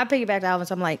 I piggybacked Alvin,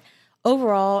 so I'm like,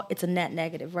 overall, it's a net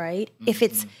negative, right? If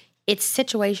it's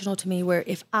situational to me, where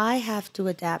if I have to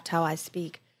adapt how I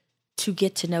speak to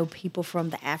get to know people from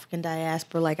the African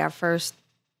diaspora, like our first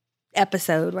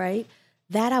episode, right?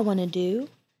 That I want to do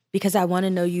because I want to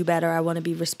know you better. I want to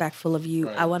be respectful of you.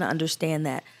 I want to understand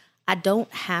that. I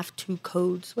don't have to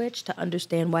code switch to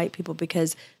understand white people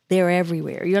because they're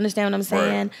everywhere. You understand what I'm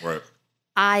saying? Right.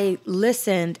 I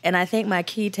listened, and I think my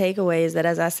key takeaway is that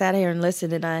as I sat here and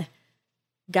listened and I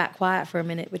got quiet for a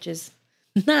minute, which is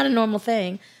not a normal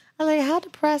thing, I was like, how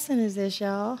depressing is this,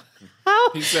 y'all? How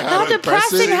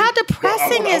depressing Well,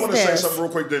 is I want to say this? something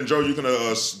real quick. Then Joe, you can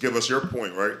give us your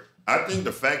point, right? I think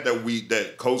the fact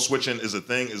that code switching is a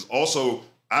thing is also,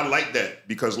 I like that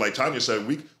because, like Tanya said,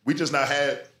 we just not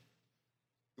had,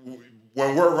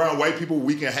 when we're around white people,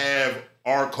 we can have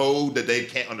our code that they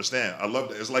can't understand. I love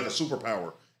that. It's like a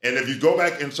superpower. And if you go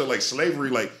back into like slavery,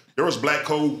 like there was black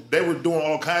code, they were doing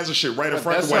all kinds of shit right in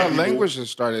front of white people. That's how languages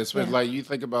started. It's like you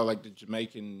think about like the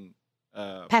Jamaican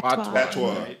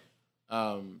Patois.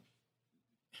 right?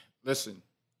 Listen,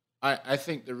 I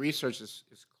think the research is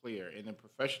clear. In a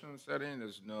professional setting,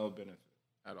 there's no benefit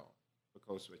at all for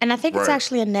code switching. And I think it's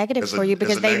actually a negative for you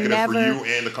because they never. For you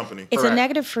and the company. It's a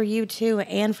negative for you too,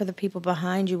 and for the people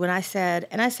behind you. When I said,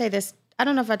 and I say this, I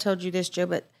don't know if I told you this, Joe,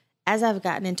 but as I've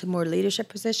gotten into more leadership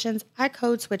positions, I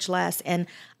code switch less, and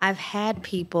I've had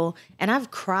people, and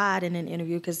I've cried in an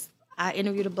interview because I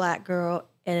interviewed a black girl,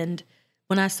 and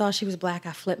when I saw she was black,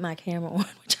 I flipped my camera on,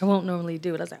 which I won't normally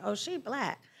do. And I was like, oh, she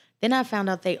black. Then I found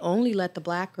out they only let the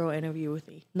black girl interview with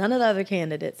me. None of the other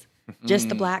candidates, just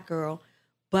the black girl.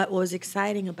 But what was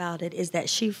exciting about it is that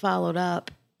she followed up,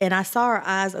 and I saw her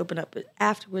eyes open up. But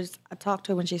afterwards, I talked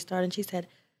to her when she started, and she said,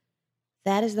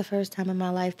 that is the first time in my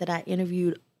life that I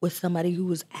interviewed with somebody who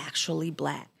was actually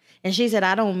black. And she said,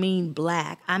 I don't mean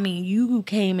black. I mean, you who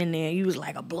came in there, you was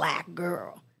like a black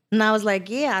girl. And I was like,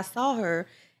 yeah, I saw her.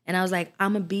 And I was like,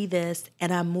 I'm going to be this,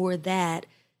 and I'm more that.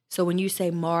 So when you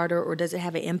say martyr or does it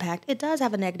have an impact, it does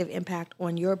have a negative impact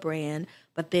on your brand.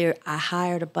 But I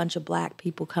hired a bunch of black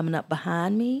people coming up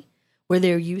behind me where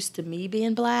they're used to me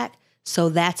being black. So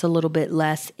that's a little bit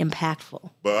less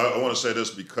impactful. But I want to say this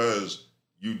because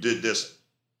you did this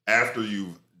after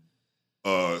you've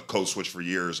code switched for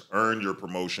years, earned your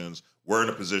promotions, were in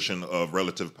a position of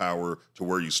relative power to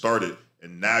where you started,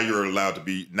 and now you're allowed to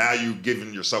be, now you've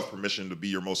given yourself permission to be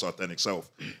your most authentic self,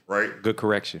 right? Good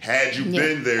correction. Had you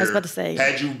been there, I was about to say,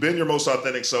 had you been your most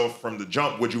authentic self from the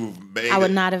jump, would you have made I would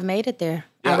it? not have made it there.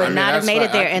 Yeah, I would not have that's made why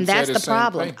it there, I and can say that's the the same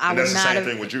problem. thing. I And would that's the not same have.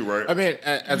 thing with you, right? I mean,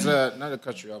 as a not to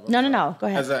cut you off. I'm No, sorry. no, go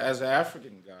ahead. As an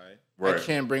African guy, I Right.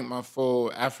 can't bring my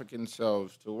full African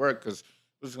self to work because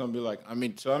this is gonna be like.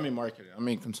 So I'm in marketing. I'm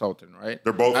in consulting, right?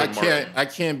 They're both in marketing. I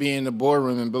can't be in the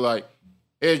boardroom and be like,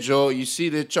 "Hey, Joe, you see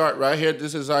the chart right here?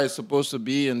 This is how it's supposed to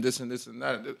be, and this and this and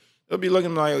that." They'll be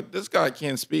looking like this guy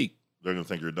can't speak, They're gonna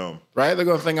think you're dumb. right? They're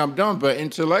gonna think I'm dumb, but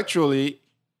intellectually,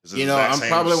 It's the you know, exact I'm same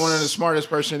probably as- one of the smartest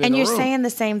person in And the you're room. saying the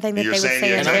same thing that You're they would saying say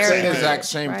the in And exact I'm their saying the thing. exact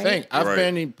same right? thing. I've Right.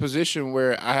 been in a position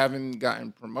where I haven't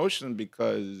gotten promotion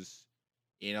because,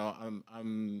 you know,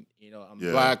 I'm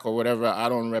Yeah. black or whatever. I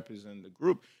don't represent the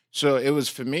group. So it was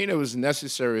for me. It was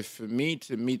necessary for me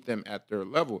to meet them at their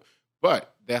level.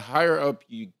 But the higher up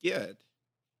you get,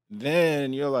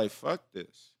 then you're like, fuck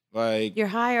this. Like You're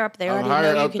higher up. They I'm already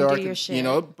higher know you up can there, do your shit. you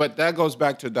know. But that goes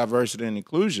back to diversity and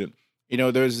inclusion. You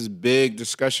know, there's this big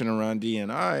discussion around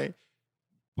D&I,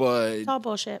 but It's all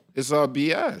bullshit. it's all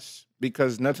BS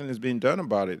because nothing is being done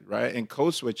about it, right? And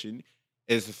code switching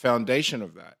is the foundation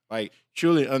of that. Like,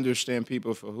 truly understand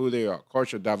people for who they are,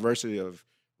 culture, diversity of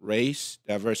race,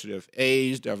 diversity of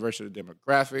age, diversity of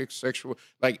demographics, sexual,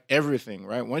 like everything,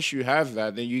 right? Once you have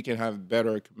that, then you can have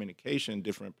better communication,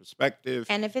 different perspective.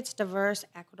 And if it's diverse,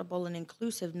 equitable, and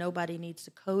inclusive, nobody needs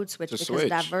to code switch To because switch.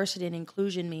 diversity and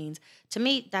inclusion means, to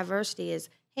me, diversity is,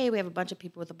 hey, we have a bunch of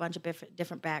people with a bunch of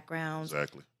different backgrounds.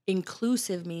 Exactly.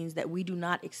 Inclusive means that we do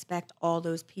not expect all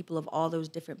those people of all those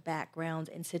different backgrounds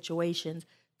and situations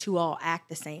to all act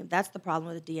the same. That's the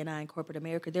problem with the D&I in corporate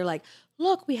America. They're like,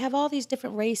 look, we have all these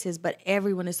different races, but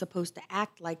everyone is supposed to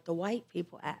act like the white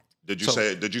people act. Did you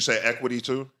So- say equity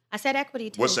too? I said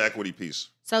equity too. What's the equity piece?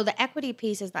 So the equity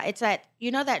piece is that it's that, you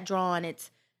know, that drawing,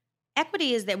 it's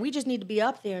equity is that we just need to be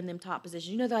up there in them top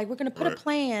positions. You know, they're like, we're going to put Right. a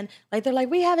plan. Like, they're like,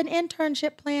 we have an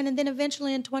internship plan, and then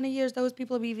eventually in 20 years, those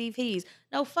people will be VPs.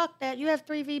 No, fuck that. You have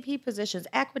 3 VP positions.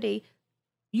 Equity,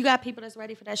 you got people that's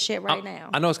ready for that shit right now.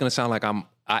 I know it's going to sound like I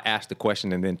asked the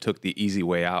question and then took the easy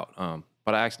way out,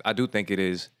 but I do think it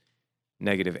is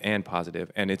negative and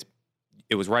positive, and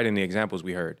it was right in the examples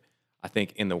we heard. I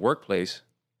think in the workplace,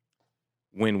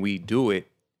 when we do it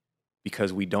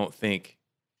because we don't think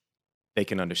they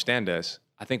can understand us,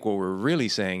 I think what we're really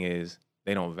saying is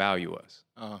they don't value us.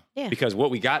 Yeah. Because what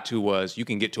we got to was you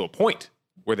can get to a point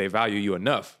where they value you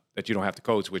enough that you don't have to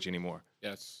code switch anymore.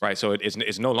 Yes. Right. So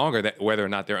it's no longer that whether or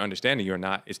not they're understanding you or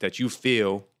not, it's that you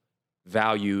feel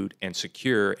valued and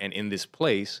secure and in this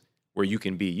place where you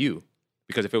can be you.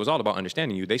 Because if it was all about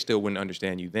understanding you, they still wouldn't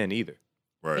understand you then either.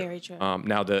 Right. Very true.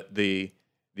 Now the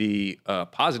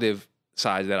positive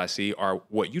sides that I see are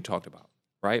what you talked about,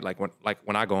 right? Like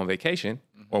when I go on vacation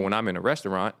or when I'm in a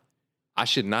restaurant, I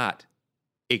should not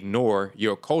ignore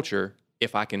your culture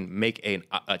if I can make an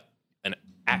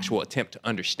actual attempt to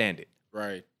understand it.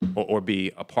 Right. Or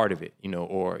be a part of it,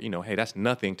 or, hey, that's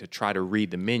nothing to try to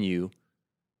read the menu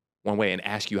one way and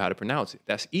ask you how to pronounce it.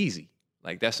 That's easy.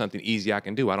 Like, that's something easy I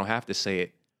can do. I don't have to say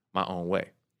it my own way.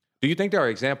 Do you think there are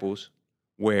examples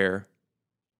where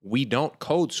we don't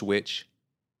code switch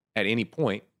at any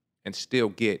point and still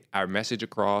get our message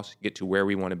across, get to where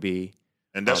we want to be?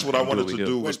 And that's what I and do wanted what we to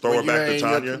do. do was throw it back to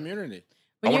Tanya. Community.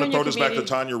 I When want you're to in throw your this back to community-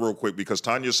 Tanya real quick because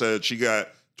Tanya said she got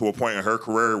to a point in her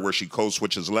career where she code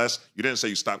switches less. You didn't say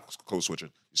you stopped code switching.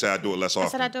 You said I do it less often.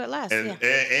 I said I do it less, And, yeah.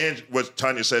 and what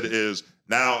Tanya said is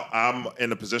now I'm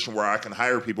in a position where I can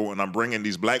hire people and I'm bringing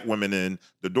these black women in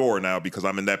the door now because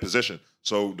I'm in that position.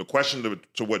 So the question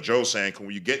to what Joe's saying, can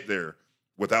we get there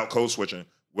without code switching?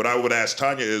 What I would ask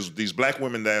Tanya is these black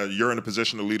women that you're in a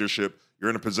position of leadership, you're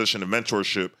in a position of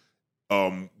mentorship,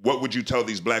 what would you tell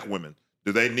these black women?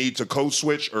 Do they need to code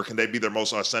switch or can they be their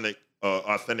most authentic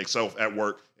self at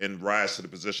work and rise to the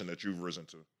position that you've risen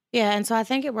to? Yeah, and so I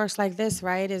think it works like this,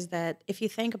 right? Is that if you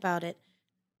think about it,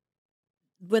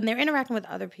 when they're interacting with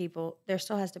other people, there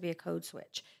still has to be a code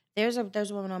switch. There's a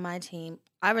woman on my team.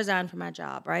 I resigned from my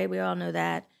job, right? We all know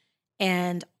that.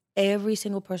 And every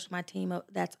single person on my team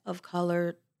that's of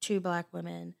color, 2 black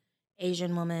women,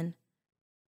 Asian woman,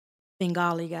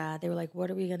 Bengali guy, they were like, what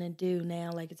are we going to do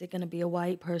now? Like, is it going to be a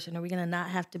white person? Are we going to not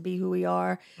have to be who we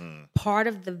are? Part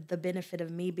of the benefit of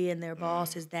me being their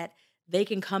boss is that they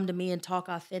can come to me and talk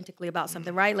authentically about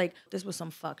something, right? Like, this was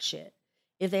some fuck shit.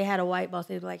 If they had a white boss,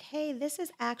 they'd be like, hey, this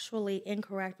is actually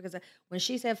incorrect. Because when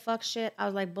she said fuck shit, I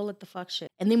was like, bullet the fuck shit.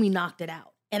 And then we knocked it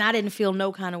out. And I didn't feel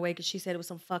no kind of way because she said it was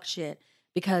some fuck shit.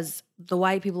 Because the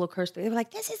white people will curse. They were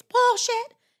like, this is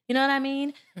bullshit. You know what I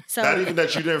mean? So Not even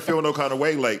that you didn't feel no kind of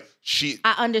way. Like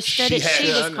I understood it. She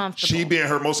was comfortable. She being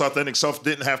her most authentic self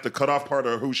didn't have to cut off part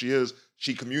of who she is.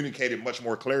 She communicated much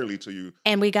more clearly to you.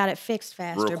 And we got it fixed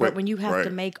faster. quick, But when you have to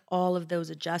right. make all of those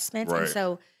adjustments. And Right.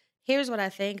 so here's what I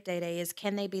think, Day is,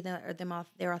 can they be their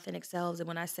authentic selves? And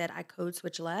when I said I code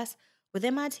switch less,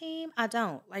 within my team, I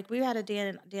don't. Like, we had a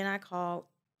D&I call.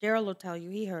 Daryl will tell you,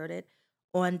 he heard it.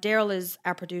 Daryl is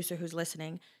our producer who's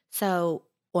listening. So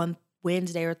on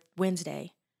Wednesday,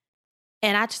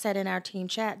 and I just said in our team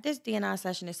chat, this D&I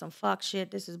session is some fuck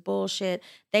shit. This is bullshit.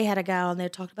 They had a guy on there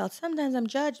talking about, sometimes I'm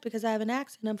judged because I have an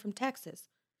accent. I'm from Texas.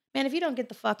 Man, if you don't get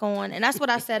the fuck on, and that's what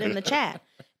I said in the chat.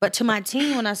 But to my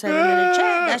team, when I said it in the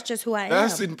chat, that's just who I am.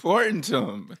 That's important to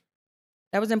him.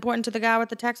 That was important to the guy with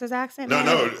the Texas accent? No,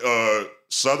 man?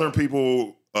 Southern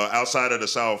people outside of the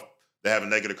South, they have a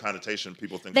negative connotation.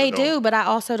 People think They don't. do, but I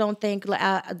also don't think,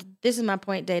 this is my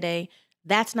point, Day.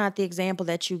 That's not the example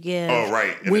that you give Oh,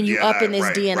 right. In when the you DNI, up in this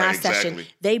right, DNI right, session. exactly.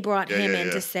 They brought Yeah, him yeah, in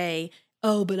yeah. to say,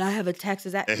 oh, but I have a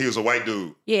Texas accent. And he was a white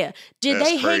dude. Yeah. Did That's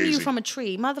they hang you crazy. from a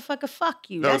tree? Motherfucker, fuck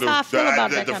you. No, That's how I feel about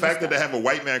that the kind fact of that they stuff. have a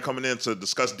white man coming in to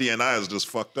discuss DNI is just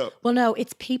fucked up. Well, no,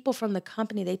 it's people from the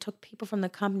company. They took people from the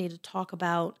company to talk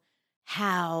about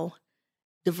how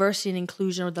diversity and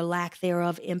inclusion or the lack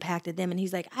thereof impacted them. And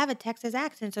he's like, I have a Texas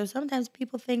accent, so sometimes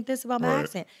people think this about my Right.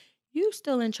 accent. You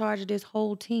still in charge of this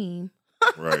whole team.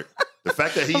 Right. The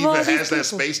fact that he Of all even these has that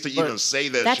people. space to But even say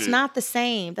that That's shit. not the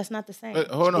same. That's not the same. But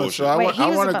hold on. bullshit. So I Wait, want he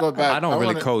was to about- go back. I don't really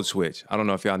wanna- code switch. I don't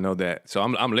know if y'all know that. So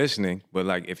I'm listening, but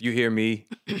like if you hear me,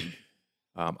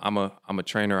 I'm a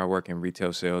trainer. I work in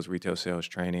retail sales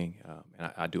training,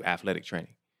 and I do athletic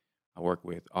training. I work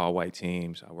with all white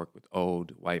teams. I work with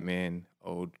old white men,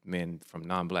 old men from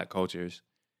non-black cultures.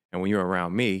 And when you're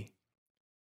around me,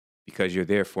 because you're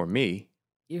there for me,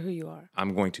 You're who you are.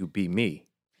 I'm going to be me.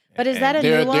 But is And- that a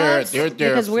They're- nuance? they're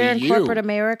there because we're for in you. corporate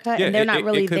America Yeah, and they're it- not it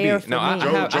really could be. there for No, me. I Joe,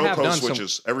 have- Joe code done some-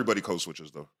 switches. Everybody code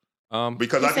switches though. Um,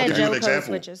 Because He I can said give you Joe an code example,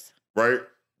 switches. right?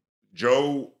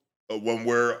 Joe, when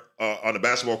we're on the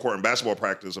basketball court in basketball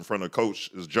practice in front of the coach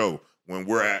is Joe. When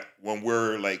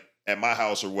we're like at my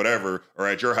house or whatever, or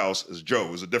at your house is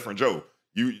Joe. Is a different Joe.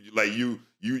 You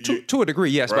to a degree,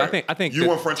 yes. right. But I think you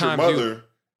the in front of your times mother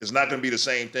is not going to be the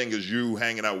same thing as you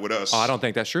hanging out with us. Oh, I don't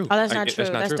think that's true. Oh, that's I- not true.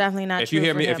 That's true. definitely not if true. you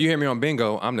hear for me, him. if you hear me on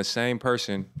bingo, I'm the same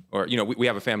person. Or we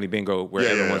have a family bingo where Yeah,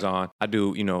 yeah, everyone's yeah. on. I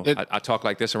do. I talk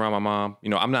like this around my mom.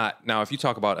 I'm not now. If you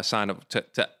talk about a sign up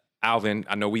to Alvin,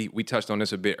 I know we touched on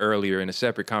this a bit earlier in a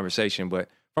separate conversation, but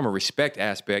from a respect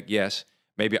aspect, yes,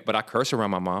 maybe. But I curse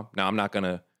around my mom. Now I'm not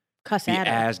gonna Cuss be at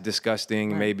her. as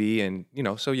disgusting, Right. maybe, and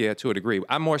so yeah, to a degree.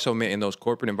 I'm more so meant in those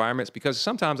corporate environments because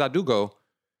sometimes I do go,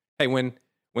 hey, when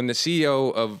the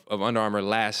CEO of Under Armour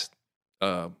last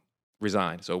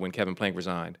resigned, so when Kevin Plank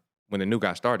resigned, when the new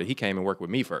guy started, he came and worked with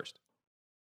me first,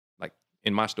 like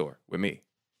in my store with me.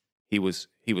 He was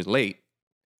late,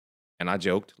 and I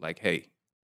joked like, hey,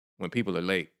 when people are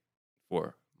late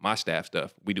for my staff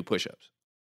stuff, we do push-ups,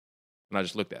 and I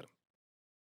just looked at him.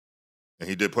 And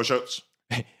he did push-ups.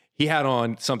 He had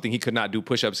on something he could not do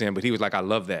push-ups in, but he was like, I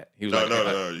love that. He was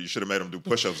No. You should have made him do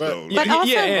push-ups though. But also-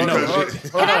 yeah, no. Hold on,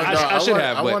 hold on, I should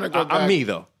have, I but want to go I'm back. me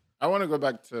though. I want to go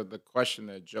back to the question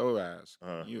that Joe asked.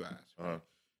 Uh-huh. You asked. Uh-huh.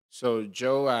 So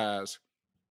Joe asked,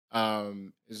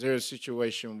 is there a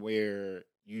situation where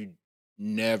you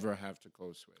never have to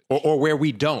code switch? Or where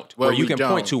we don't, Where where you we can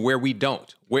point don't. to where we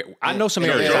don't. Where I know some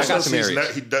And- areas. and I Joe got says some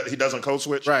areas. he doesn't code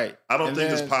switch. Right. I don't And think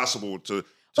then- it's possible to.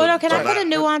 Well, no, can I not- put a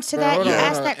nuance to But that? hold You on,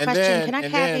 asked hold that on. question. And then- Can I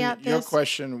and then caveat Your this?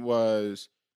 question was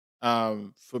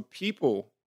for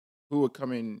people who are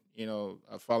coming,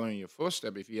 following your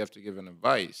footstep, if you have to give an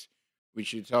advice, we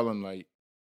should tell them like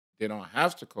they don't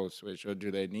have to code switch, or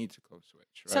do they need to code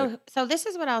switch? Right? So this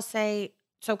is what I'll say.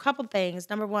 So a couple things.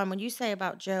 Number one, when you say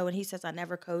about Joe and he says I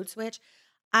never code switch,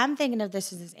 I'm thinking of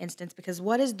this as an instance because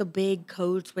what is the big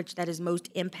code switch that is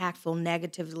most impactful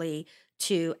negatively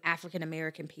to African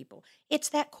American people? It's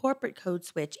that corporate code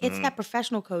switch. It's that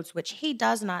professional code switch. He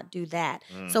does not do that.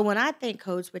 So when I think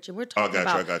code switch, and we're talking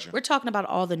I got you. we're talking about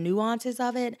all the nuances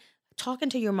of it. Talking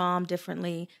to your mom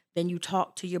differently than you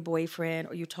talk to your boyfriend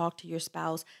or you talk to your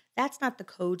spouse. That's not the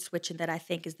code switching that I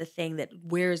think is the thing that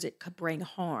where's it could bring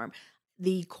harm.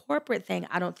 The corporate thing,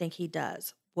 I don't think he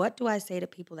does. What do I say to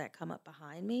people that come up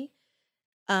behind me?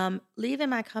 Leaving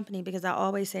my company because I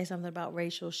always say something about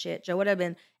racial shit. Joe would have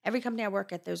been, every company I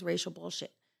work at, there's racial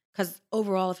bullshit. Because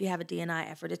overall, if you have a D&I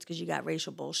effort, it's because you got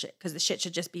racial bullshit. Because the shit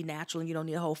should just be natural and you don't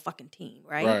need a whole fucking team,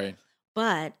 right? Right.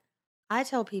 But I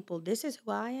tell people, this is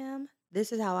who I am.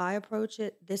 This is how I approach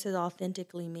it. This is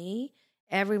authentically me.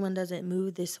 Everyone doesn't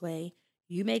move this way.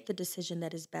 You make the decision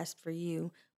that is best for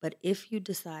you. But if you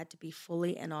decide to be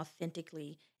fully and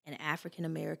authentically an African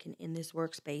American in this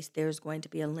workspace, there's going to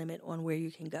be a limit on where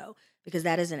you can go because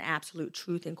that is an absolute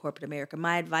truth in corporate America.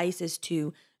 My advice is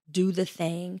to do the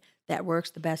thing that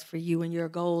works the best for you and your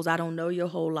goals. I don't know your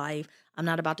whole life. I'm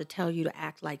not about to tell you to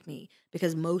act like me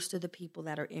because most of the people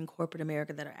that are in corporate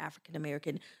America that are African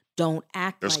American don't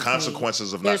act There's like me.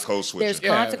 consequences of not code switching. There's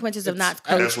Yeah, consequences of not it's-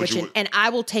 code That's what you switching, would- and I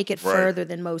will take it Right. further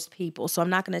than most people. So I'm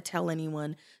not going to tell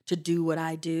anyone to do what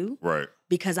I do Right.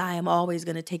 because I am always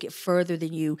going to take it further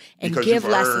than you and Because give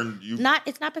you've less. earned- you-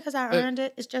 It's not because I earned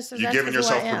it. It's just You're that's giving just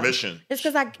who I yourself am. permission. It's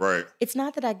because I. Right. It's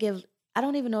not that I give. I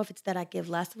don't even know if it's that I give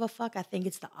less of a fuck. I think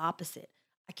it's the opposite.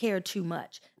 I care too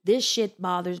much. This shit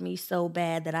bothers me so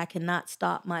bad that I cannot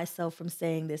stop myself from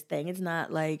saying this thing. It's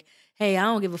not like, hey, I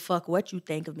don't give a fuck what you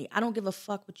think of me. I don't give a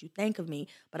fuck what you think of me,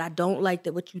 but I don't like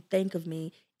that what you think of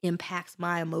me impacts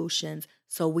my emotions.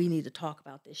 So we need to talk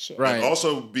about this shit. Right.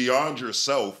 Also, beyond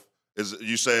yourself, is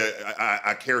you say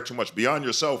I care too much. Beyond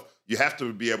yourself, you have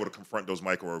to be able to confront those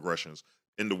microaggressions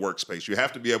in the workspace. You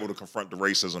have to be able to confront the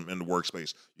racism in the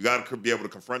workspace. You got to be able to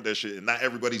confront that shit. And not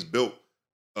everybody's built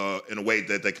in a way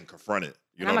that they can confront it.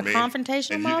 You And know I'm what a I mean?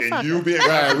 confrontational And motherfucker. you being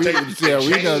Right, we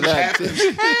confrontational. know that.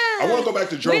 I want to go back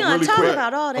to Joe We're gonna really talk quick.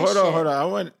 about all this Hold shit. on. I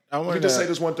want Let me just say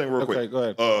this one thing real Okay, quick. go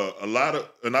ahead. A lot of,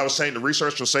 and I was saying the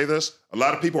research will say this, a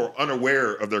lot of people are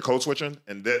unaware of their code switching,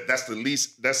 and that's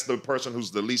the person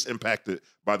who's the least impacted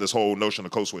by this whole notion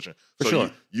of code switching. For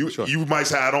So sure. you might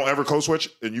say, I don't ever code switch,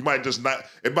 and you might just not,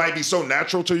 it might be so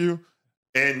natural to you,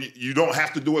 and you don't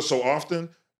have to do it so often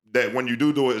that when you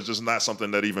do it, it's just not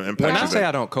something that even impacts When I you. say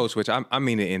I don't code switch, I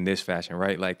mean it in this fashion,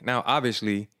 right? Like now,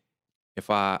 obviously,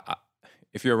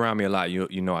 if you're around me a lot,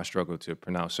 you know I struggle to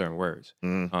pronounce certain words.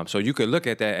 Mhm. So you could look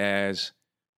at that as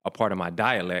a part of my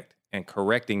dialect and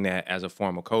correcting that as a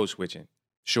form of code switching.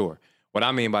 Sure. What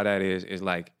I mean by that is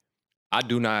like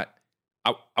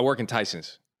I work in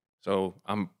Tyson's, so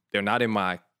they're not in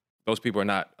my. Those people are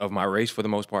not of my race for the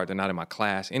most part. They're not in my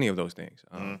class. Any of those things.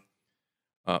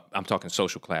 I'm talking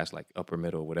social class, like upper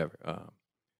middle, whatever.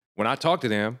 When I talk to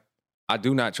them, I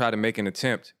do not try to make an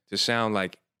attempt to sound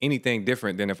like anything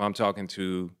different than if I'm talking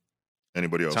to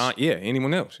Anybody else?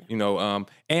 anyone else. You know,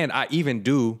 and I even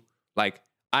do like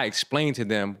I explain to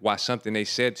them why something they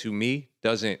said to me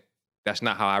that's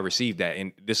not how I received that.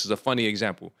 And this is a funny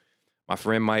example. My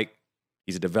friend Mike,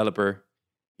 he's a developer.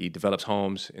 He develops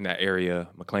homes in that area,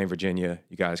 McLean, Virginia.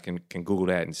 You guys can Google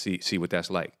that and see what that's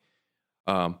like.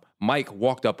 Mike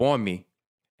walked up on me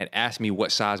and asked me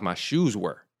what size my shoes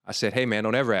were. I said, hey, man,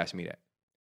 don't ever ask me that.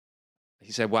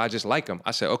 He said, well, I just like them.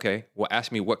 I said, okay, well,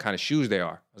 ask me what kind of shoes they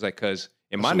are. I was like, because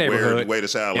in my neighborhood, way to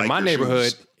say I like in my your neighborhood,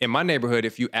 shoes. in my neighborhood,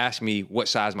 if you ask me what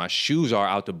size my shoes are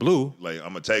out the blue, Like I'm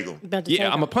gonna take them. About to yeah, take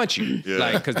I'm gonna them. punch you. Yeah.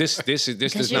 Like, because this is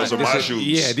Because not those are my this is- shoes.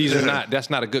 Yeah, these are not. That's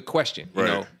not a good question, you Right.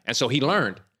 know. And so he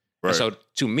learned. Right. And so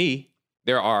to me,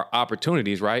 there are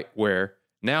opportunities, right, where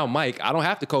now Mike, I don't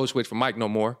have to code switch for Mike no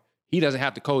more. He doesn't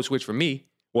have to code switch for me.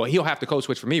 Well, he'll have to code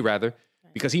switch for me rather,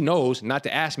 because he knows not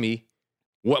to ask me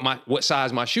what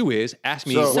size my shoe is. Ask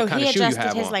me So what kind he of shoe you adjusted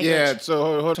have his on. language. Yeah,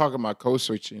 so we're talking about code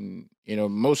switching,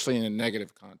 mostly in a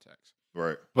negative context.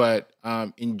 Right. But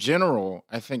in general,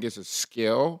 I think it's a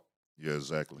skill Yeah,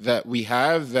 exactly. that we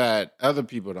have that other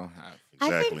people don't have. I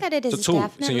Exactly. think that it is It's a tool.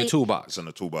 definitely It's in your toolbox. It's in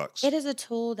the toolbox. It is a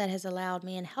tool that has allowed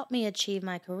me and helped me achieve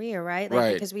my career, right? Like,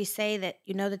 Right. because we say that,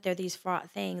 that there are these fraught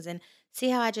things. And see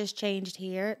how I just changed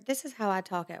here? This is how I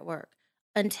talk at work.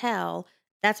 Until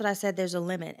that's what I said, there's a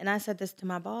limit. And I said this to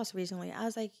my boss recently. I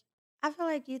was like, I feel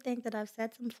like you think that I've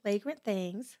said some flagrant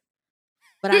things,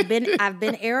 but I've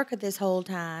been Erica this whole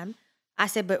time. I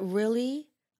said, but really,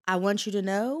 I want you to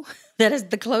know that as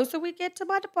the closer we get to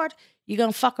my departure, you're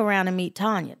gonna fuck around and meet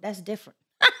Tanya. That's different.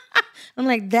 I'm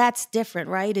like, that's different,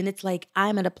 right? And it's like,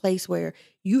 I'm at a place where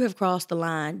you have crossed the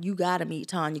line. You got to meet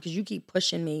Tanya because you keep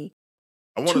pushing me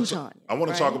I to want to. Tanya. I want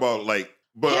to right? talk about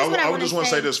but Here's what I I wanna just want to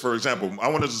say say. this. For example, I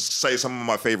want to just say some of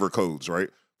my favorite codes. Right.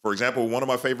 For example, one of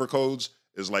my favorite codes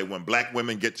is like when Black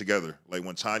women get together. Like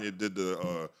when Tanya did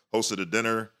the hosted a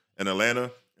dinner in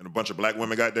Atlanta, and a bunch of Black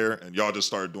women got there, and y'all just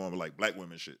started doing like Black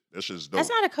women shit. That's just dope. That's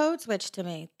not a code switch to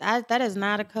me. That is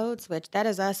not a code switch. That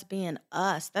is us being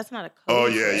us. That's not a code Oh,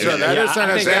 yeah, switch. So that is an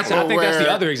I think that's example the where-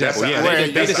 other example. That's Yeah, where they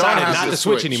you don't decided have not to to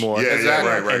switch switch. anymore. Yeah, Exactly.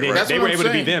 right, right, And then right. they what were I'm able to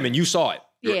be saying. them, and you saw it.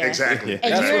 Yeah. Exactly. And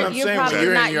That's you're- what I'm you're saying. probably When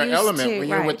you're not in your used element, to- when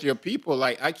you're right. with your people,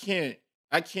 like I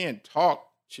can't talk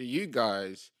to you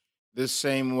guys the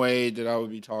same way that I would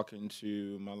be talking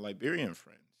to my Liberian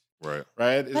friends. Right.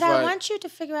 Right? It's But I want you to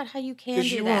figure out how you can do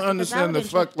because that. you won't because I understand would the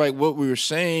fuck like what we were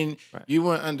saying. Right. You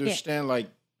won't understand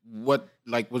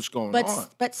what's going But on.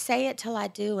 but say it till I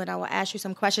do, and I will ask you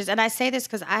some questions. And I say this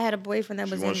because I had a boyfriend that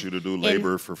She was wants in. you to do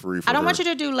labor for free. For I don't her. want you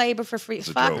to do labor for free. It's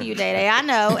a Fuck joke. you, Day Day. I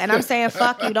know, and I'm saying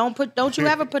fuck you. Don't you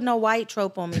ever put no white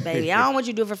trope on me, baby. I don't want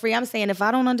you to do it for free. I'm saying if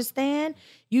I don't understand,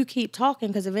 you keep talking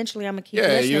because eventually I'm gonna keep Yeah,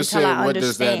 listening you until said I what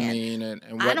does that understand. mean and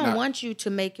I whatnot. don't want you to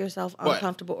make yourself But-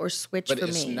 uncomfortable or switch But for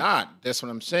it's me. not. That's what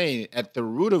I'm saying. At the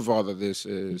root of all of this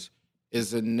is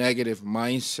a negative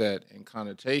mindset and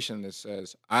connotation that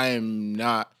says I am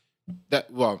not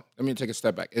that. Well, let me take a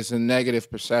step back. It's a negative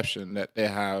perception that they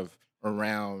have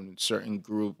around certain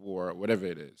group or whatever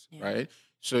it is, Yeah. right?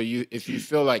 So if you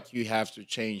feel like you have to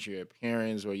change your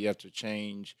appearance or you have to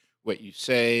change what you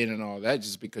say and all that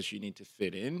just because you need to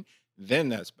fit in, then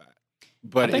that's bad.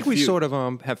 But I think if we you- sort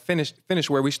of have finished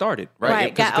where we started, right?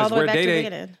 Right, got all the way where back to the Day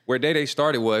beginning. where Day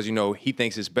started was, he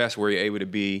thinks it's best where you're able to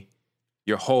be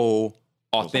your whole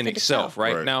authentic self,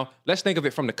 right? Right. Now, let's think of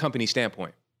it from the company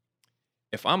standpoint.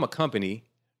 If I'm a company,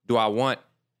 do I want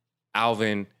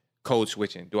Alvin code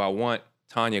switching? Do I want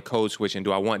Tanya code switching?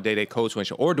 Do I want Day code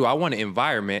switching? Or do I want an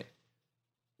environment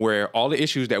where all the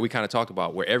issues that we kind of talked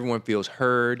about, where everyone feels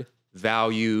heard,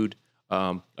 valued,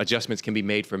 adjustments can be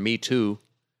made for me too?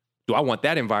 do I want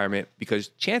that environment? Because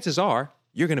chances are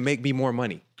you're going to make me more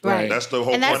money. Right. That's the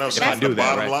whole And point. that's- I'm saying If I the do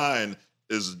that, bottom right? line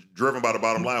is driven by the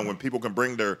bottom line. When people can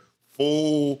bring their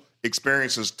full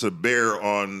experiences to bear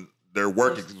on their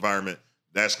work environment,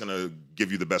 that's going to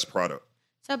give you the best product.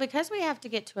 So because we have to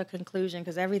get to a conclusion,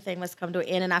 because everything must come to an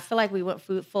end, and I feel like we went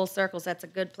full circles, that's a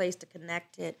good place to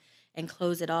connect it and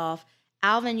close it off.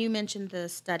 Alvin, you mentioned the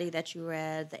study that you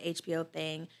read, the HBO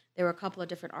thing. There were a couple of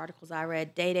different articles I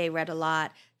read. Day read a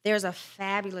lot. There's a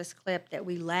fabulous clip that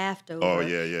we laughed over. Oh,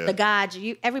 yeah. The guy,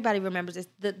 everybody remembers this,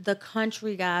 the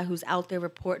country guy who's out there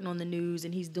reporting on the news,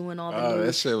 and he's doing all the that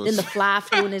news. shit was- Then the fly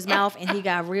flew in his mouth, and he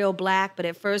got real black, but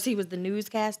at first he was the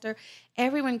newscaster.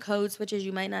 Everyone code switches.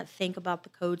 You might not think about the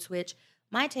code switch.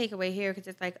 My takeaway here, because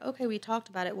it's like, okay, we talked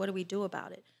about it. What do we do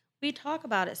about it? We talk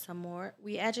about it some more.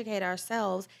 We educate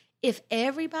ourselves. If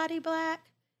everybody black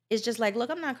is just like, look,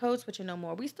 I'm not code switching no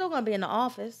more. We still gonna be in the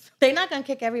office. They're not gonna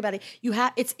kick everybody.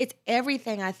 It's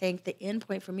everything. I think the end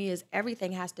point for me is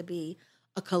everything has to be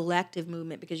a collective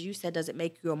movement, because you said, does it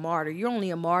make you a martyr? You're only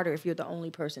a martyr if you're the only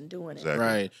person doing it. Exactly.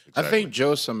 Right. I Exactly. think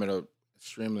Joe summed it up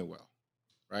extremely well.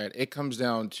 Right. It comes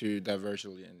down to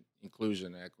diversity and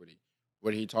inclusion and equity.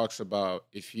 What he talks about,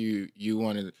 if you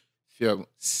want to feel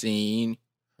seen,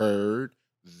 heard,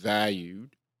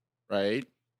 valued, right?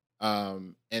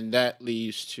 And that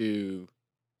leads to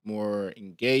more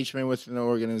engagement within the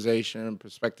organization,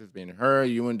 perspective being heard.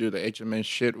 You wouldn't do the HMN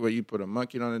shit where you put a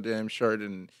monkey on a damn shirt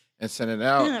and send it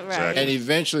out. Right. Exactly. And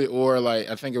eventually, or like,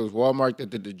 I think it was Walmart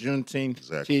that did the Juneteenth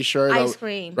Exactly. T-shirt. Ice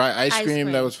cream. Right, ice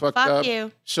cream that was fucked Fuck up.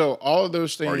 you. So all of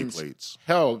those Party things plates.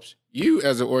 helps you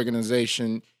as an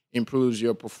organization improves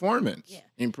your performance, Yeah.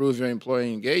 improves your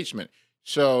employee engagement.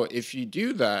 So if you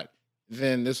do that,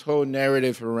 then this whole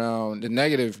narrative around the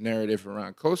negative narrative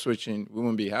around code switching, we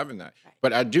wouldn't be having that. Right.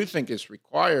 But I do think it's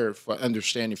required for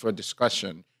understanding, for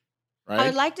discussion, I right?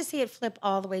 would like to see it flip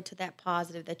all the way to that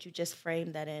positive that you just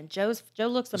framed that in. Joe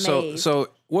looks So, amazed. so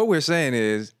what we're saying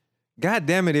is, God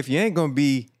damn it, if you ain't gonna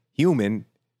be human,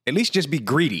 at least just be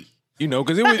greedy. You know,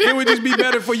 because it would just be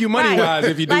better for you money wise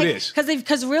if you do this.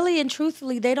 Because really and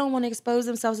truthfully, they don't want to expose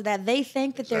themselves to that. They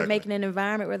think that they're Exactly. making an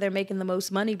environment where they're making the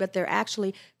most money, but they're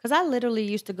actually, because I literally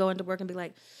used to go into work and be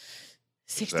like,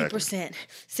 60%.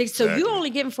 So you Exactly. only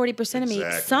getting 40% of me.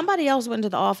 Exactly. Somebody else went to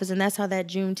the office, and that's how that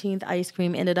Juneteenth ice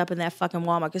cream ended up in that fucking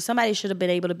Walmart. Because somebody should have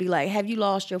been able to be like, have you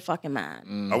lost your fucking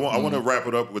mind? I want to wrap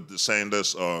it up with saying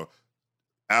this.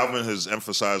 Alvin has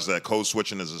emphasized that code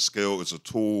switching is a skill. It's a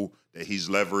tool that he's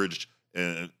leveraged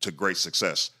to great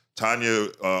success. Tanya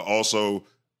also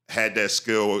had that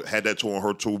skill, had that tool in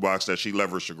her toolbox that she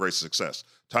leveraged to great success.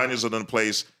 Tanya's in a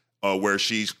place where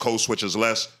she code switches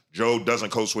less. Joe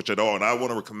doesn't code switch at all, and I want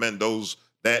to recommend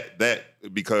that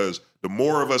because the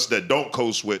more of us that don't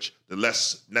code switch, the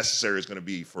less necessary it's going to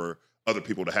be for other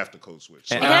people to have to code switch.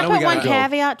 So And Can I I know we put one gotta go.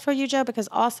 caveat for you, Joe? Because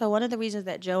also one of the reasons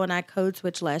that Joe and I code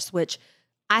switch less, which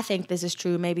I think this is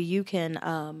true, maybe you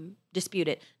can dispute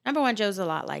it. Number one, Joe's a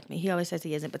lot like me. He always says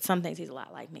he isn't, but some things he's a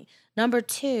lot like me. Number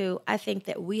two, I think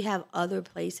that we have other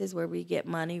places where we get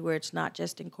money where it's not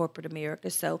just in corporate America.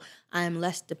 So I'm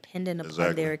less dependent upon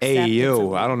Exactly. their acceptance. Hey, of yo,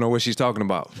 me. I don't know what she's talking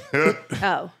about.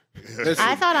 Oh, Listen,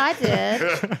 I thought I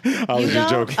did. I was You just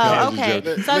don't? joking. Oh, I was just okay.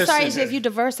 joking. So I'm sorry Listen. if you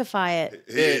diversify it.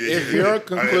 if your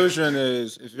conclusion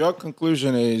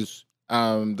is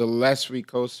the less we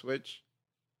code switch,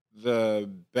 the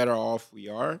better off we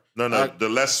are. No,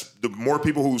 the more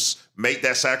people who make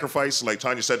that sacrifice, like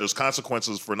Tanya said, there's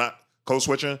consequences for not code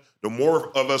switching. The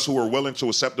more of us who are willing to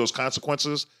accept those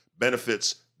consequences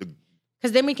benefits the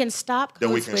Because then we can stop Then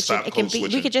code we can switching. stop It can code be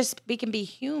switching. we can be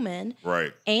human,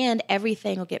 right. and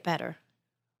everything will get better.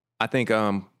 I think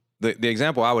the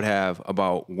example I would have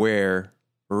about where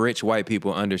rich white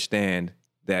people understand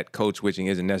that code switching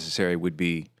isn't necessary would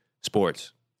be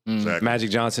sports. Exactly.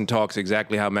 Magic Johnson talks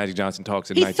exactly how Magic Johnson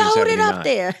talks in He thrown it 1979. up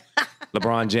there.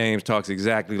 LeBron James talks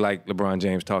exactly like LeBron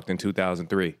James talked in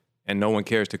 2003. And no one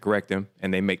cares to correct him,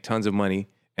 and they make tons of money,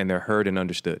 and they're heard and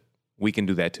understood. We can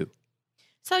do that too.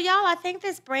 So, y'all, I think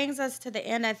this brings us to the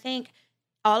end. I think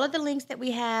all of the links that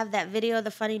we have, that video of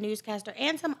the funny newscaster,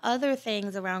 and some other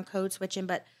things around code switching.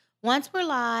 But once we're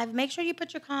live, make sure you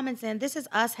put your comments in. This is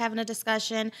us having a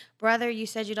discussion. Brother, you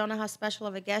said you don't know how special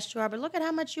of a guest you are, but look at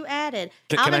how much you added.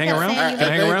 Can I Alvin hang kept around? saying you Can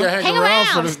I look- hang around? Hang Hang around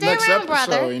for around. the Stay next around, episode.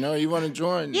 brother. You know, you want to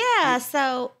join? Yeah,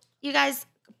 so you guys,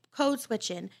 code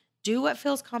switching. Do what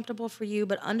feels comfortable for you,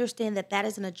 but understand that that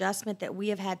is an adjustment that we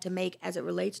have had to make as it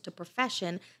relates to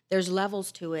profession. There's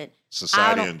levels to it.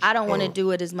 Society. I don't want to do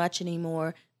it as much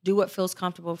anymore. Do what feels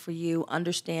comfortable for you.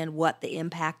 Understand what the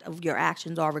impact of your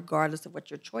actions are, regardless of what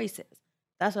your choice is.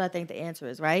 That's what I think the answer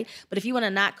is, right? But if you want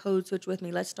to not code switch with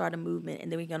me, let's start a movement,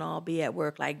 and then we can all be at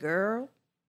work like, girl.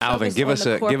 Alvin, focus give on us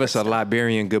the a corporate give us a stuff.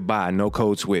 Liberian goodbye. No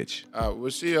code switch.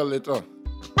 We'll see you later.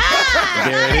 Ah!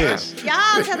 There it is.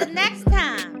 Y'all, till the next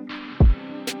time.